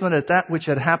and amazement at that which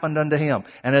had happened unto him.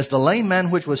 And as the lame man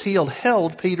which was healed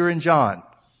held Peter and John,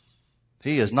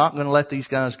 he is not going to let these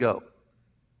guys go.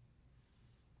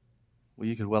 Well,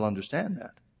 you could well understand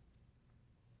that.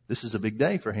 This is a big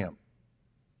day for him.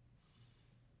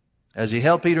 As he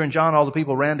held Peter and John, all the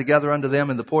people ran together unto them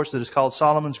in the porch that is called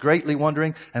Solomon's, greatly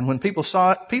wondering. And when people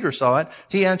saw it, Peter saw it,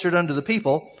 he answered unto the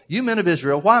people, You men of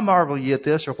Israel, why marvel ye at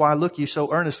this, or why look ye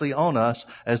so earnestly on us,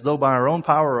 as though by our own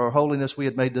power or holiness we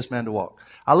had made this man to walk?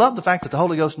 I love the fact that the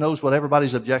Holy Ghost knows what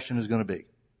everybody's objection is going to be.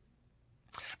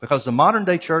 Because the modern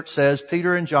day church says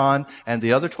Peter and John and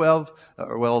the other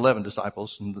 11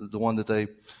 disciples, and the one that they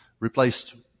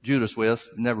replaced Judas with,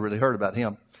 never really heard about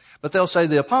him. But they'll say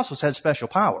the apostles had special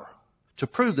power to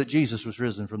prove that Jesus was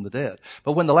risen from the dead.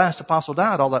 But when the last apostle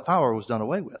died, all that power was done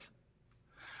away with.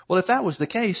 Well, if that was the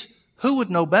case, who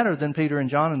would know better than Peter and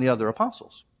John and the other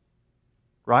apostles?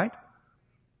 Right?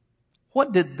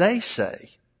 What did they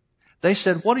say? They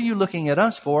said, what are you looking at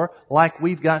us for like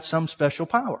we've got some special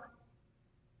power?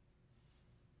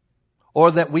 Or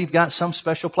that we've got some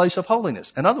special place of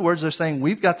holiness. In other words, they're saying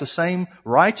we've got the same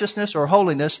righteousness or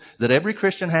holiness that every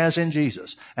Christian has in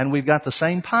Jesus. And we've got the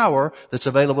same power that's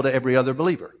available to every other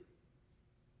believer.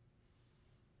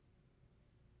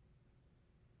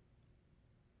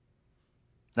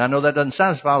 Now, I know that doesn't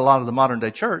satisfy a lot of the modern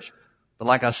day church. But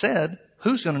like I said,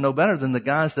 who's going to know better than the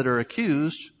guys that are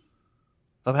accused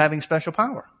of having special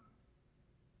power?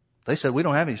 They said we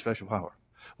don't have any special power.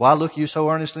 Why look you so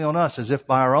earnestly on us, as if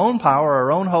by our own power,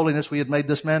 our own holiness, we had made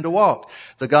this man to walk?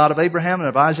 The God of Abraham and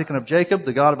of Isaac and of Jacob,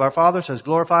 the God of our fathers, has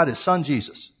glorified his son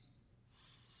Jesus.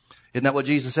 Isn't that what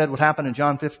Jesus said would happen in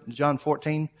John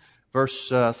 14, verse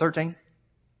 13?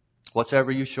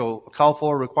 Whatsoever you shall call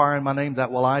for, require in my name,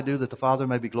 that will I do, that the Father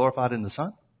may be glorified in the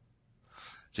Son.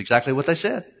 It's exactly what they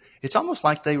said. It's almost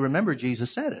like they remember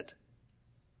Jesus said it.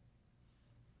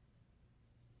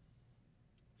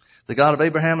 The God of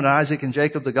Abraham and Isaac and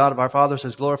Jacob, the God of our fathers,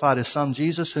 has glorified his son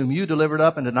Jesus, whom you delivered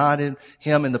up and denied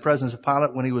him in the presence of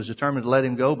Pilate when he was determined to let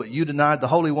him go. But you denied the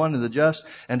Holy One and the just,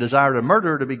 and desired a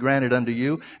murderer to be granted unto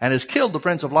you, and has killed the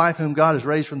Prince of Life, whom God has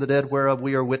raised from the dead, whereof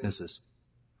we are witnesses.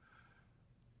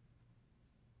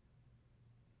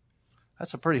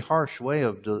 That's a pretty harsh way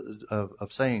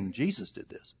of saying Jesus did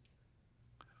this.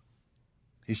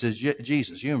 He says,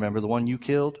 Jesus, you remember the one you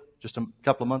killed just a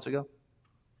couple of months ago?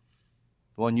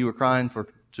 The one you were crying for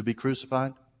to be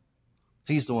crucified?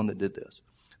 He's the one that did this.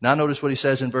 Now notice what he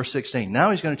says in verse 16.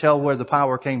 Now he's going to tell where the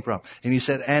power came from. And he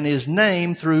said, and his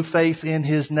name, through faith in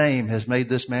his name, has made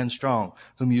this man strong,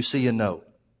 whom you see and know.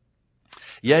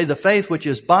 Yea, the faith which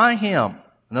is by him.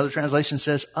 Another translation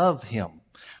says of him.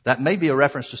 That may be a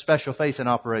reference to special faith in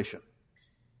operation.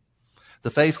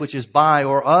 The faith which is by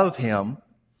or of him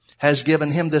has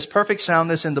given him this perfect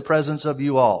soundness in the presence of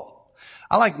you all.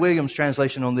 I like Williams'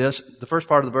 translation on this. The first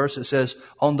part of the verse, it says,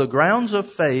 on the grounds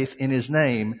of faith in his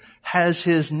name, has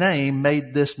his name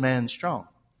made this man strong.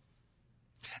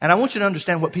 And I want you to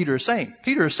understand what Peter is saying.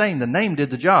 Peter is saying the name did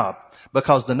the job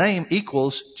because the name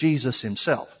equals Jesus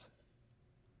himself.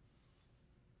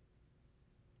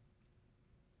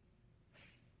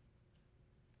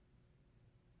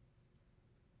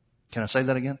 Can I say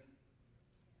that again?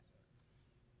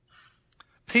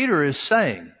 Peter is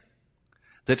saying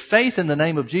that faith in the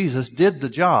name of Jesus did the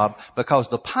job because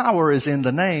the power is in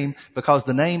the name, because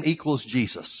the name equals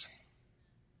Jesus.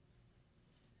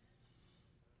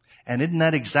 And isn't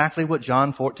that exactly what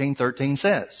John 14:13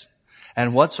 says?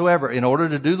 And whatsoever, in order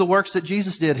to do the works that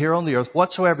Jesus did here on the earth,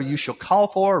 whatsoever you shall call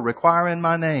for or require in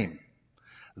my name,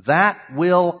 that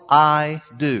will I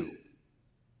do,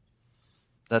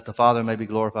 that the Father may be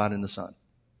glorified in the Son.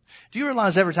 Do you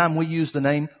realize every time we use the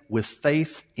name with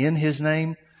faith in his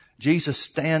name, Jesus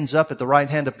stands up at the right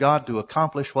hand of God to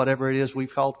accomplish whatever it is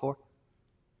we've called for?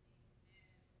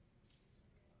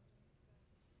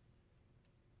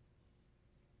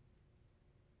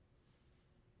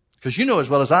 Because you know as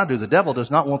well as I do, the devil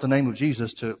does not want the name of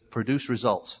Jesus to produce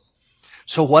results.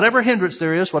 So whatever hindrance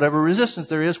there is, whatever resistance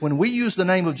there is, when we use the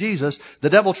name of Jesus, the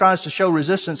devil tries to show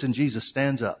resistance and Jesus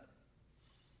stands up,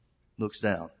 looks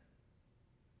down.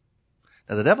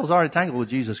 Now the devil's already tangled with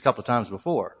Jesus a couple of times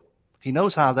before. He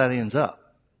knows how that ends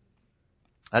up.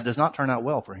 That does not turn out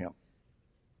well for him.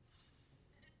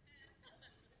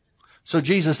 So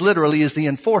Jesus literally is the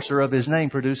enforcer of his name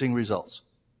producing results.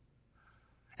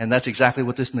 And that's exactly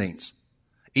what this means.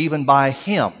 Even by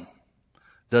him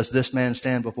does this man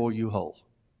stand before you whole.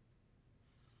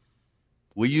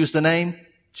 We use the name,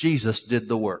 Jesus did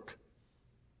the work.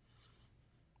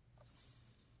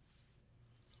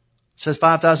 It says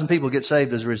 5,000 people get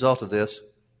saved as a result of this.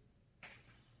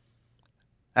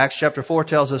 Acts chapter 4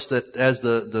 tells us that as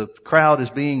the crowd is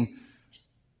being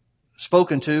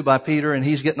spoken to by Peter and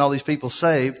he's getting all these people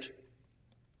saved,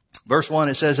 verse 1,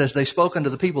 it says, as they spoke unto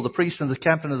the people, the priests and the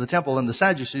captain of the temple and the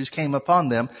Sadducees came upon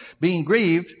them, being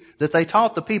grieved that they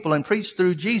taught the people and preached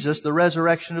through Jesus the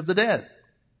resurrection of the dead.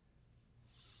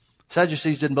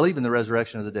 Sadducees didn't believe in the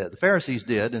resurrection of the dead. The Pharisees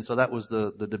did, and so that was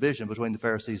the division between the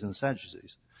Pharisees and the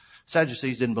Sadducees.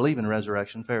 Sadducees didn't believe in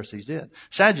resurrection. Pharisees did.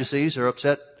 Sadducees are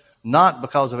upset not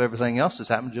because of everything else that's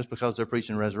happened, just because they're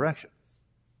preaching resurrection.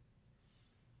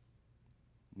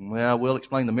 Well, we'll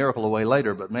explain the miracle away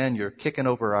later, but man, you're kicking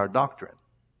over our doctrine.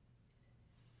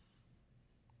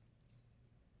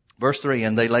 Verse 3,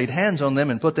 and they laid hands on them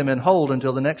and put them in hold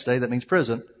until the next day, that means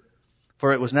prison,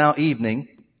 for it was now evening.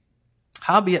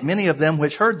 Howbeit many of them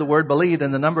which heard the word believed,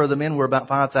 and the number of the men were about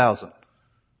 5,000.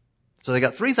 So they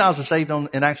got 3,000 saved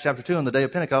in Acts chapter 2 on the day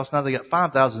of Pentecost. Now they got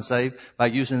 5,000 saved by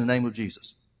using the name of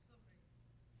Jesus.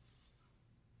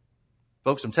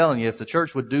 Folks, I'm telling you, if the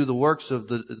church would do the works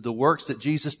that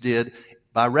Jesus did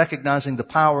by recognizing the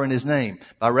power in his name,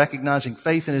 by recognizing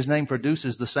faith in his name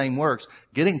produces the same works,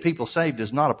 getting people saved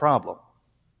is not a problem.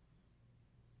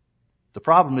 The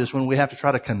problem is when we have to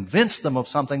try to convince them of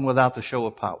something without the show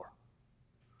of power,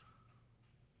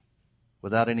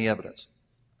 without any evidence.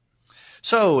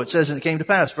 So it says, and it came to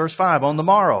pass, verse 5, on the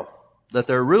morrow, that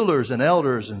their rulers and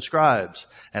elders and scribes,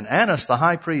 and Annas the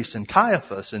high priest, and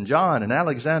Caiaphas, and John, and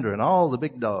Alexander, and all the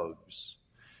big dogs,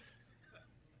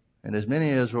 and as many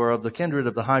as were of the kindred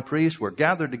of the high priest, were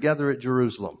gathered together at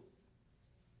Jerusalem.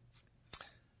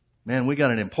 Man, we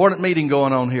got an important meeting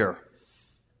going on here.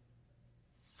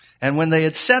 And when they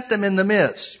had set them in the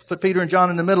midst, put Peter and John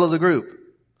in the middle of the group,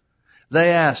 they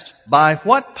asked, by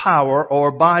what power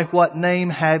or by what name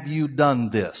have you done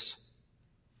this?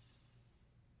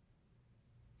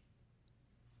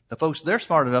 Now, folks, they're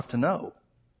smart enough to know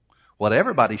what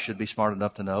everybody should be smart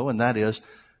enough to know, and that is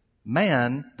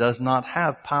Man does not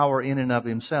have power in and of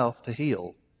himself to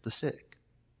heal the sick.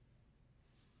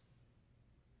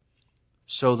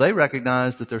 So they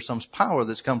recognize that there's some power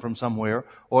that's come from somewhere,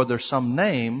 or there's some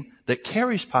name that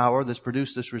carries power that's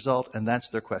produced this result, and that's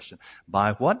their question.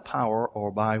 By what power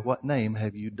or by what name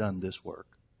have you done this work?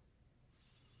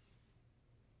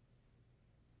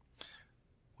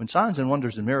 When signs and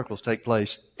wonders and miracles take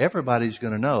place, everybody's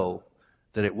going to know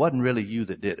that it wasn't really you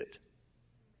that did it.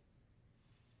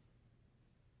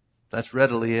 That's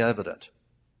readily evident.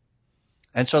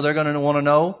 And so they're going to want to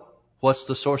know, what's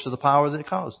the source of the power that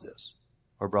caused this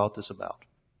or brought this about?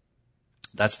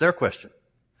 That's their question.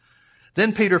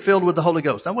 Then Peter, filled with the Holy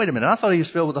Ghost. Now wait a minute, I thought he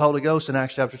was filled with the Holy Ghost in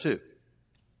Acts chapter 2.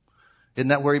 Isn't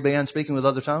that where he began speaking with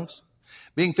other tongues?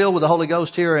 Being filled with the Holy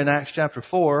Ghost here in Acts chapter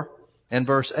 4 and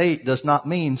verse 8 does not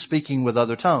mean speaking with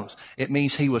other tongues. It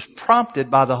means he was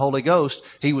prompted by the Holy Ghost.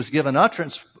 He was given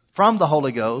utterance from the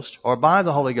Holy Ghost or by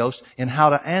the Holy Ghost in how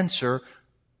to answer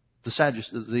the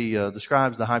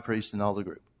scribes, the high priest, and all the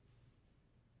group.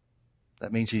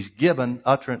 That means he's given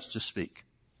utterance to speak.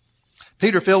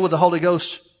 Peter, filled with the Holy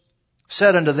Ghost,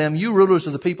 said unto them, you rulers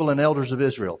of the people and elders of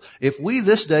Israel, if we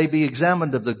this day be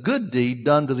examined of the good deed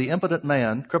done to the impotent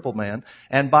man, crippled man,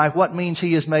 and by what means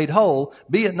he is made whole,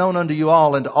 be it known unto you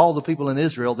all and to all the people in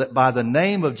Israel, that by the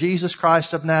name of Jesus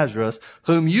Christ of Nazareth,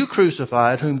 whom you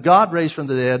crucified, whom God raised from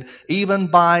the dead, even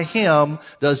by him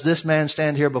does this man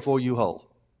stand here before you whole.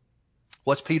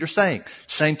 What's Peter saying?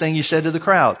 Same thing he said to the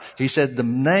crowd. He said the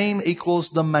name equals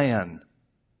the man.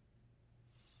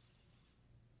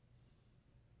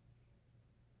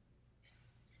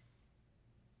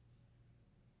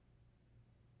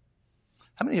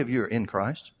 How many of you are in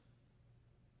Christ?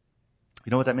 You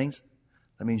know what that means?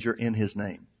 That means you're in his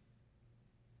name.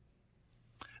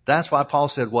 That's why Paul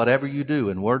said, whatever you do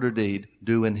in word or deed,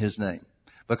 do in his name.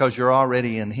 Because you're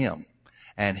already in him.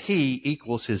 And he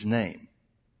equals his name.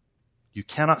 You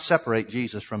cannot separate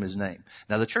Jesus from his name.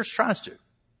 Now the church tries to.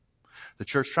 The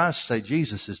church tries to say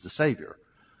Jesus is the Savior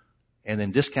and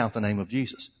then discount the name of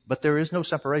Jesus. But there is no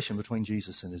separation between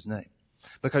Jesus and his name.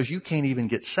 Because you can't even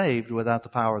get saved without the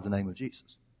power of the name of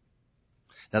Jesus.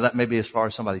 Now that may be as far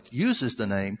as somebody uses the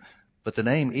name, but the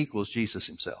name equals Jesus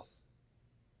himself.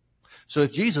 So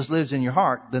if Jesus lives in your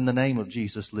heart, then the name of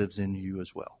Jesus lives in you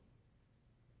as well.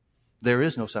 There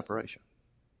is no separation.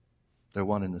 They're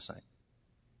one and the same.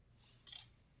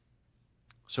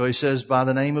 So he says, by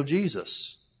the name of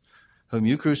Jesus, whom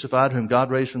you crucified, whom God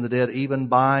raised from the dead, even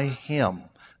by him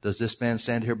does this man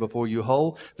stand here before you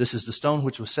whole. This is the stone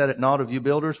which was set at naught of you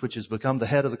builders, which has become the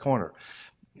head of the corner.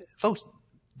 Folks,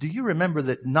 do you remember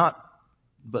that not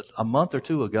but a month or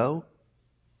two ago,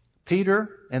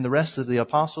 Peter and the rest of the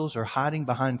apostles are hiding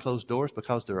behind closed doors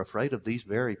because they're afraid of these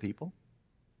very people?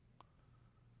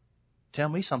 Tell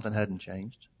me something hadn't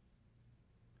changed.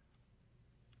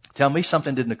 Tell me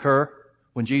something didn't occur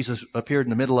when Jesus appeared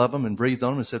in the middle of them and breathed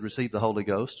on them and said, receive the Holy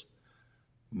Ghost.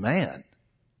 Man,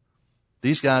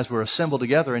 these guys were assembled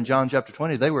together in John chapter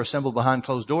 20. They were assembled behind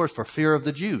closed doors for fear of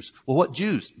the Jews. Well, what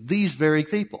Jews? These very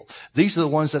people. These are the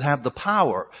ones that have the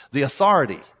power, the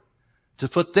authority to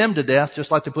put them to death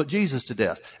just like they put Jesus to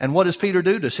death. And what does Peter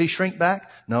do? Does he shrink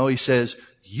back? No, he says,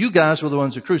 you guys were the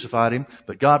ones who crucified him,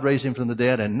 but God raised him from the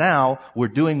dead, and now we're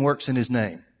doing works in his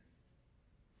name.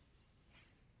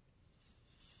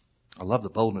 I love the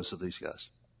boldness of these guys.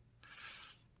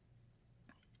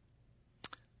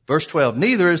 Verse 12,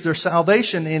 neither is there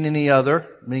salvation in any other,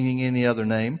 meaning any other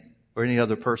name or any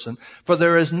other person, for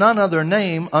there is none other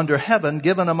name under heaven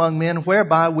given among men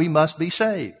whereby we must be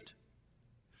saved.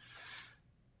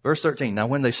 Verse 13, now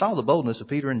when they saw the boldness of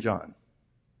Peter and John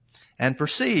and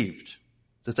perceived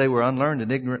that they were unlearned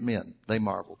and ignorant men, they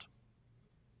marveled.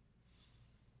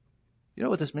 You know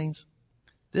what this means?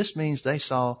 This means they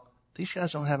saw, these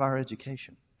guys don't have our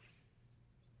education.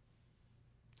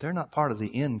 They're not part of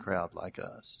the in crowd like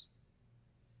us.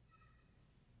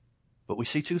 But we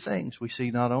see two things. We see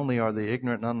not only are they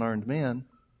ignorant and unlearned men,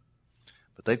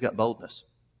 but they've got boldness.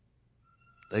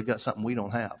 They've got something we don't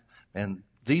have. And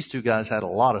these two guys had a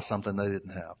lot of something they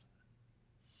didn't have.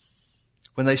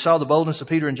 When they saw the boldness of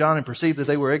Peter and John and perceived that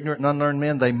they were ignorant and unlearned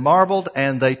men, they marveled,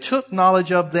 and they took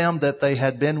knowledge of them that they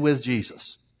had been with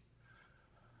Jesus.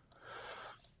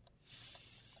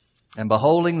 And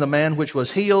beholding the man which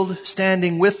was healed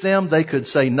standing with them, they could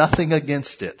say nothing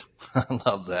against it. I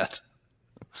love that.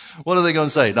 What are they going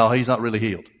to say? No, he's not really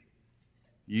healed.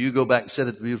 You go back and sit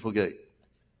at the beautiful gate.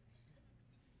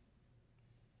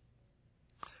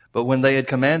 But when they had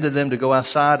commanded them to go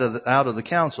outside out of the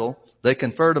council, they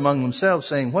conferred among themselves,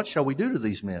 saying, what shall we do to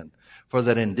these men? For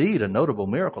that indeed a notable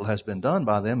miracle has been done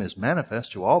by them is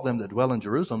manifest to all them that dwell in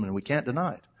Jerusalem, and we can't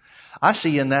deny it. I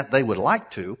see in that they would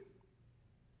like to,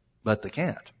 but they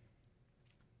can't.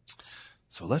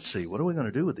 So let's see, what are we going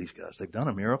to do with these guys? They've done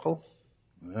a miracle.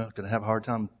 Well, going to have a hard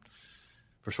time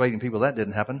persuading people that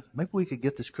didn't happen. Maybe we could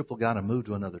get this crippled guy to move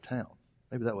to another town.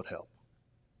 Maybe that would help.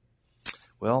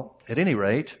 Well, at any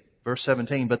rate, verse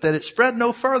 17, but that it spread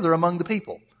no further among the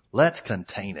people. Let's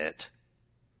contain it.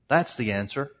 That's the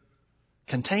answer.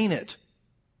 Contain it.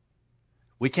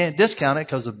 We can't discount it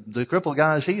because the crippled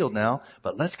guy is healed now,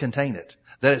 but let's contain it.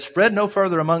 That it spread no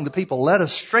further among the people. Let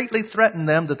us straitly threaten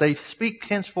them that they speak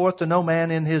henceforth to no man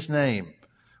in his name,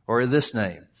 or in this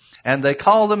name. And they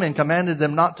called them and commanded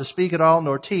them not to speak at all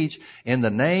nor teach in the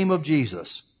name of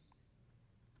Jesus.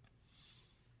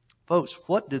 Folks,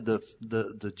 what did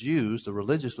the Jews, the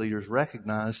religious leaders,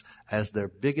 recognize as their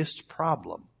biggest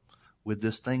problem with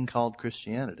this thing called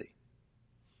Christianity?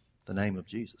 The name of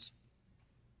Jesus.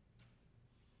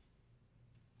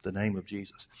 The name of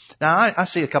Jesus. Now, I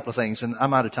see a couple of things, and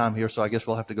I'm out of time here, so I guess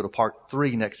we'll have to go to part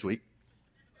 3 next week.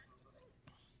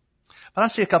 But I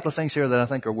see a couple of things here that I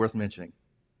think are worth mentioning.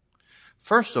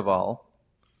 First of all,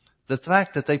 the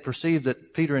fact that they perceive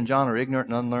that Peter and John are ignorant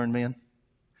and unlearned men.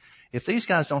 If these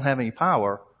guys don't have any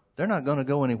power, they're not going to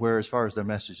go anywhere as far as their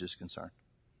message is concerned.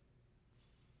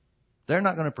 They're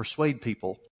not going to persuade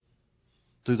people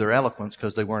through their eloquence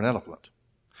because they weren't eloquent.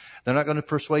 They're not going to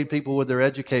persuade people with their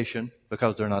education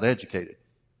because they're not educated.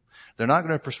 They're not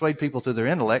going to persuade people through their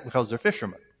intellect because they're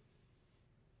fishermen.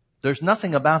 There's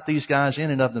nothing about these guys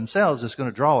in and of themselves that's going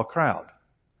to draw a crowd.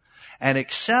 And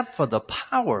except for the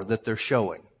power that they're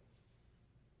showing,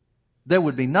 there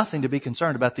would be nothing to be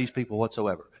concerned about these people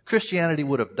whatsoever. Christianity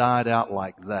would have died out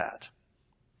like that.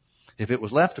 If it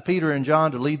was left to Peter and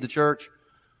John to lead the church,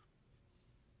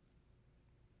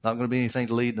 not going to be anything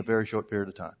to lead in a very short period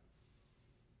of time.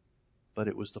 But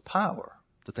it was the power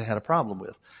that they had a problem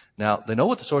with. Now, they know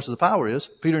what the source of the power is.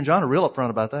 Peter and John are real upfront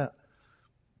about that.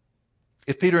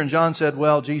 If Peter and John said,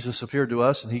 well, Jesus appeared to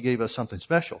us and he gave us something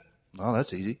special, well,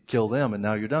 that's easy. Kill them and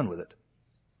now you're done with it.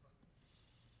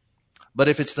 But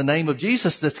if it's the name of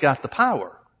Jesus that's got the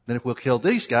power, then if we'll kill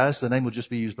these guys, the name will just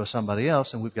be used by somebody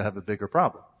else and we've got to have a bigger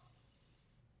problem.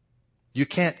 You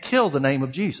can't kill the name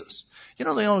of Jesus. You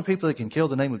know the only people that can kill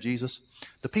the name of Jesus?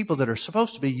 The people that are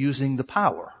supposed to be using the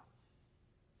power.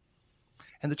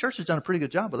 And the church has done a pretty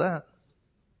good job of that,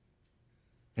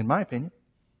 in my opinion.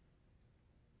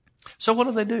 So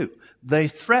what do? They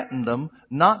threaten them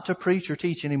not to preach or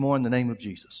teach anymore in the name of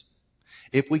Jesus.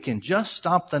 If we can just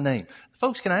stop the name.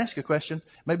 Folks, can I ask you a question?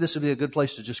 Maybe this would be a good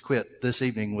place to just quit this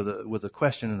evening with a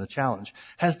question and a challenge.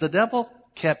 Has the devil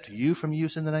kept you from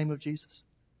using the name of Jesus?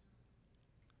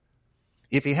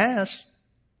 If he has,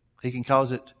 he can cause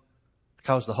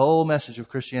the whole message of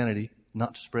Christianity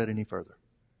not to spread any further.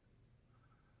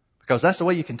 Because that's the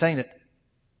way you contain it.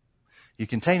 You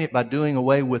contain it by doing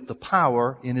away with the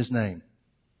power in his name.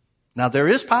 Now, there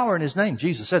is power in his name.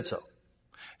 Jesus said so.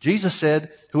 Jesus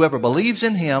said, whoever believes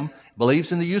in him,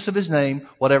 believes in the use of his name,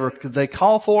 whatever they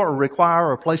call for or require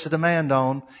or place a demand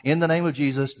on in the name of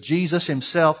Jesus, Jesus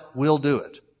himself will do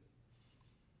it.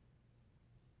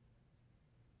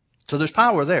 So there's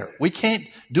power there. We can't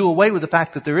do away with the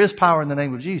fact that there is power in the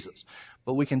name of Jesus.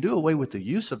 But we can do away with the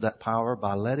use of that power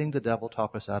by letting the devil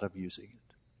talk us out of using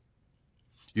it.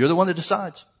 You're the one that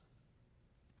decides.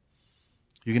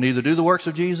 You can either do the works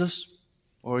of Jesus,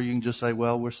 or you can just say,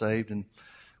 well, we're saved, and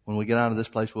when we get out of this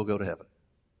place, we'll go to heaven.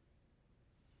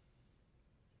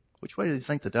 Which way do you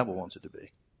think the devil wants it to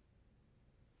be?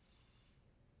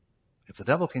 If the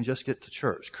devil can just get to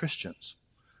church, Christians,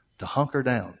 to hunker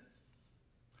down,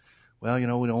 well,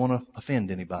 we don't want to offend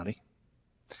anybody.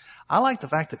 I like the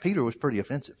fact that Peter was pretty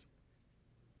offensive.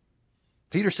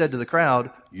 Peter said to the crowd,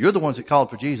 you're the ones that called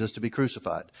for Jesus to be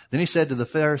crucified. Then he said to the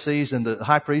Pharisees and the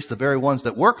high priests, the very ones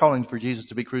that were calling for Jesus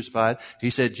to be crucified, he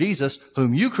said, Jesus,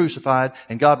 whom you crucified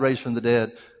and God raised from the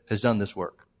dead, has done this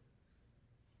work.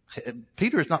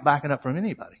 Peter is not backing up from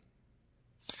anybody.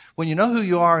 When you know who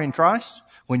you are in Christ,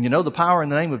 when you know the power in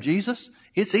the name of Jesus,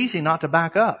 it's easy not to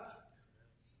back up.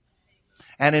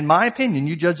 And in my opinion,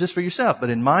 you judge this for yourself,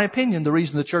 but in my opinion, the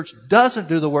reason the church doesn't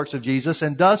do the works of Jesus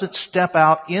and doesn't step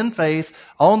out in faith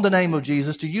on the name of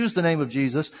Jesus, to use the name of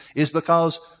Jesus, is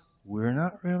because we're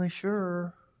not really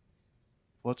sure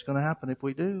what's going to happen if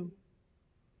we do.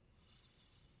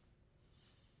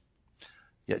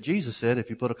 Yet Jesus said, if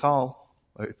you put a call,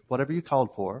 or whatever you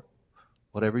called for,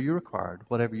 whatever you required,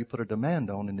 whatever you put a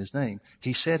demand on in his name,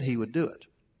 he said he would do it.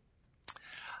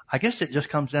 I guess it just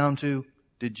comes down to,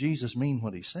 did Jesus mean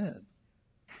what he said?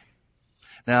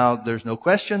 Now, there's no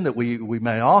question that we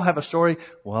may all have a story.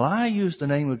 Well, I used the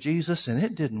name of Jesus and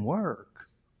it didn't work.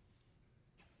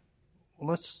 Well,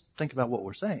 let's think about what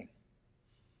we're saying.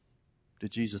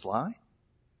 Did Jesus lie?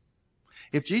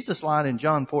 If Jesus lied in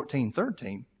John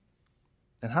 14:13,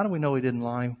 then how do we know he didn't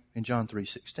lie in John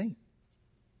 3:16?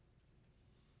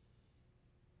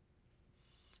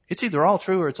 It's either all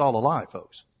true or it's all a lie,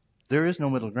 folks. There is no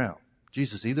middle ground.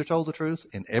 Jesus either told the truth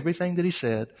in everything that he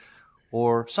said,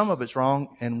 or some of it's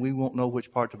wrong, and we won't know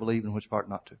which part to believe and which part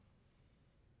not to.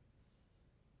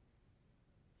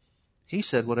 He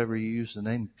said whatever you use the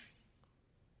name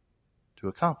to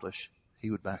accomplish,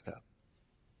 he would back up.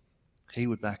 He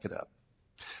would back it up.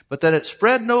 But that it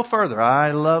spread no further.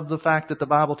 I love the fact that the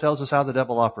Bible tells us how the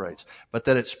devil operates. But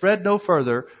that it spread no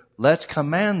further, let's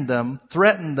command them,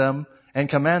 threaten them, and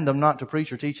command them not to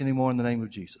preach or teach anymore in the name of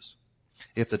Jesus.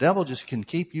 If the devil just can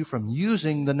keep you from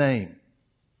using the name.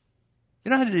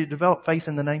 You know how to develop faith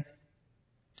in the name?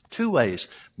 2 ways.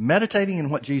 Meditating in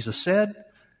what Jesus said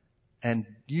and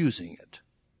using it.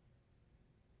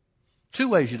 2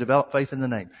 ways you develop faith in the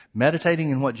name.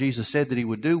 Meditating in what Jesus said that he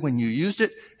would do when you used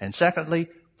it. And secondly,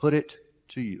 put it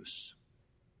to use.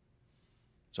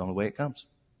 It's the only way it comes.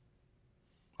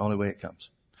 Only way it comes.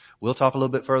 We'll talk a little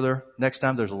bit further next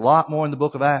time. There's a lot more in the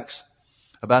book of Acts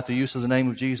about the use of the name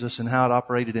of Jesus and how it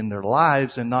operated in their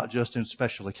lives and not just in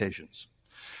special occasions.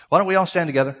 Why don't we all stand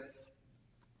together?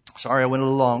 Sorry I went a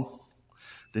little long.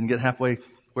 Didn't get halfway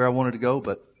where I wanted to go,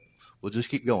 but we'll just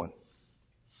keep going.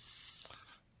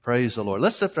 Praise the Lord.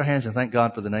 Let's lift our hands and thank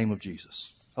God for the name of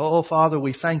Jesus. Oh, Father,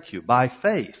 we thank you by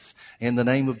faith in the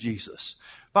name of Jesus.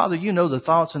 Father, you know the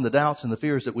thoughts and the doubts and the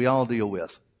fears that we all deal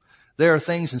with. There are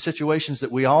things and situations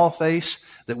that we all face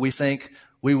that we think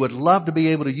we would love to be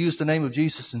able to use the name of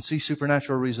Jesus and see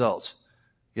supernatural results.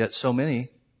 Yet so many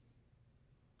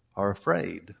are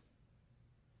afraid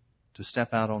to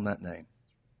step out on that name.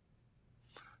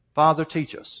 Father,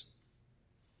 teach us.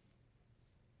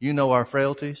 You know our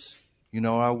frailties. You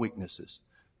know our weaknesses.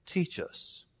 Teach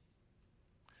us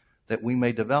that we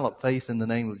may develop faith in the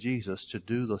name of Jesus to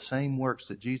do the same works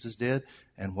that Jesus did,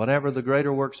 and whatever the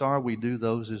greater works are, we do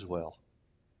those as well.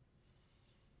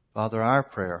 Father, our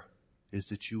prayer is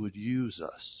that you would use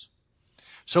us.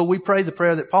 So we pray the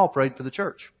prayer that Paul prayed for the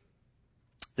church,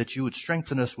 that you would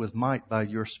strengthen us with might by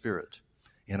your Spirit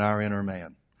in our inner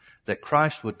man, that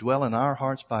Christ would dwell in our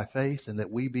hearts by faith, and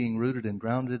that we, being rooted and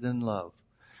grounded in love,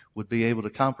 would be able to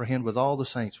comprehend with all the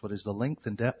saints what is the length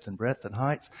and depth and breadth and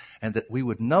height, and that we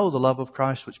would know the love of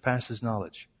Christ which passes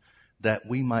knowledge, that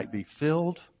we might be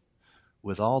filled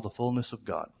with all the fullness of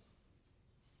God.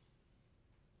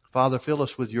 Father, fill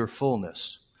us with your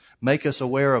fullness. Make us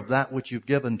aware of that which you've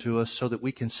given to us so that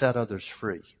we can set others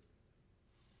free,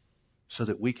 so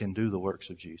that we can do the works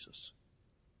of Jesus.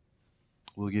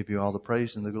 We'll give you all the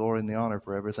praise and the glory and the honor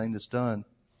for everything that's done.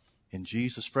 In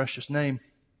Jesus' precious name.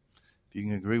 If you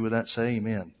can agree with that, say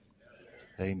amen.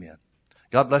 Amen.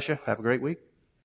 God bless you. Have a great week.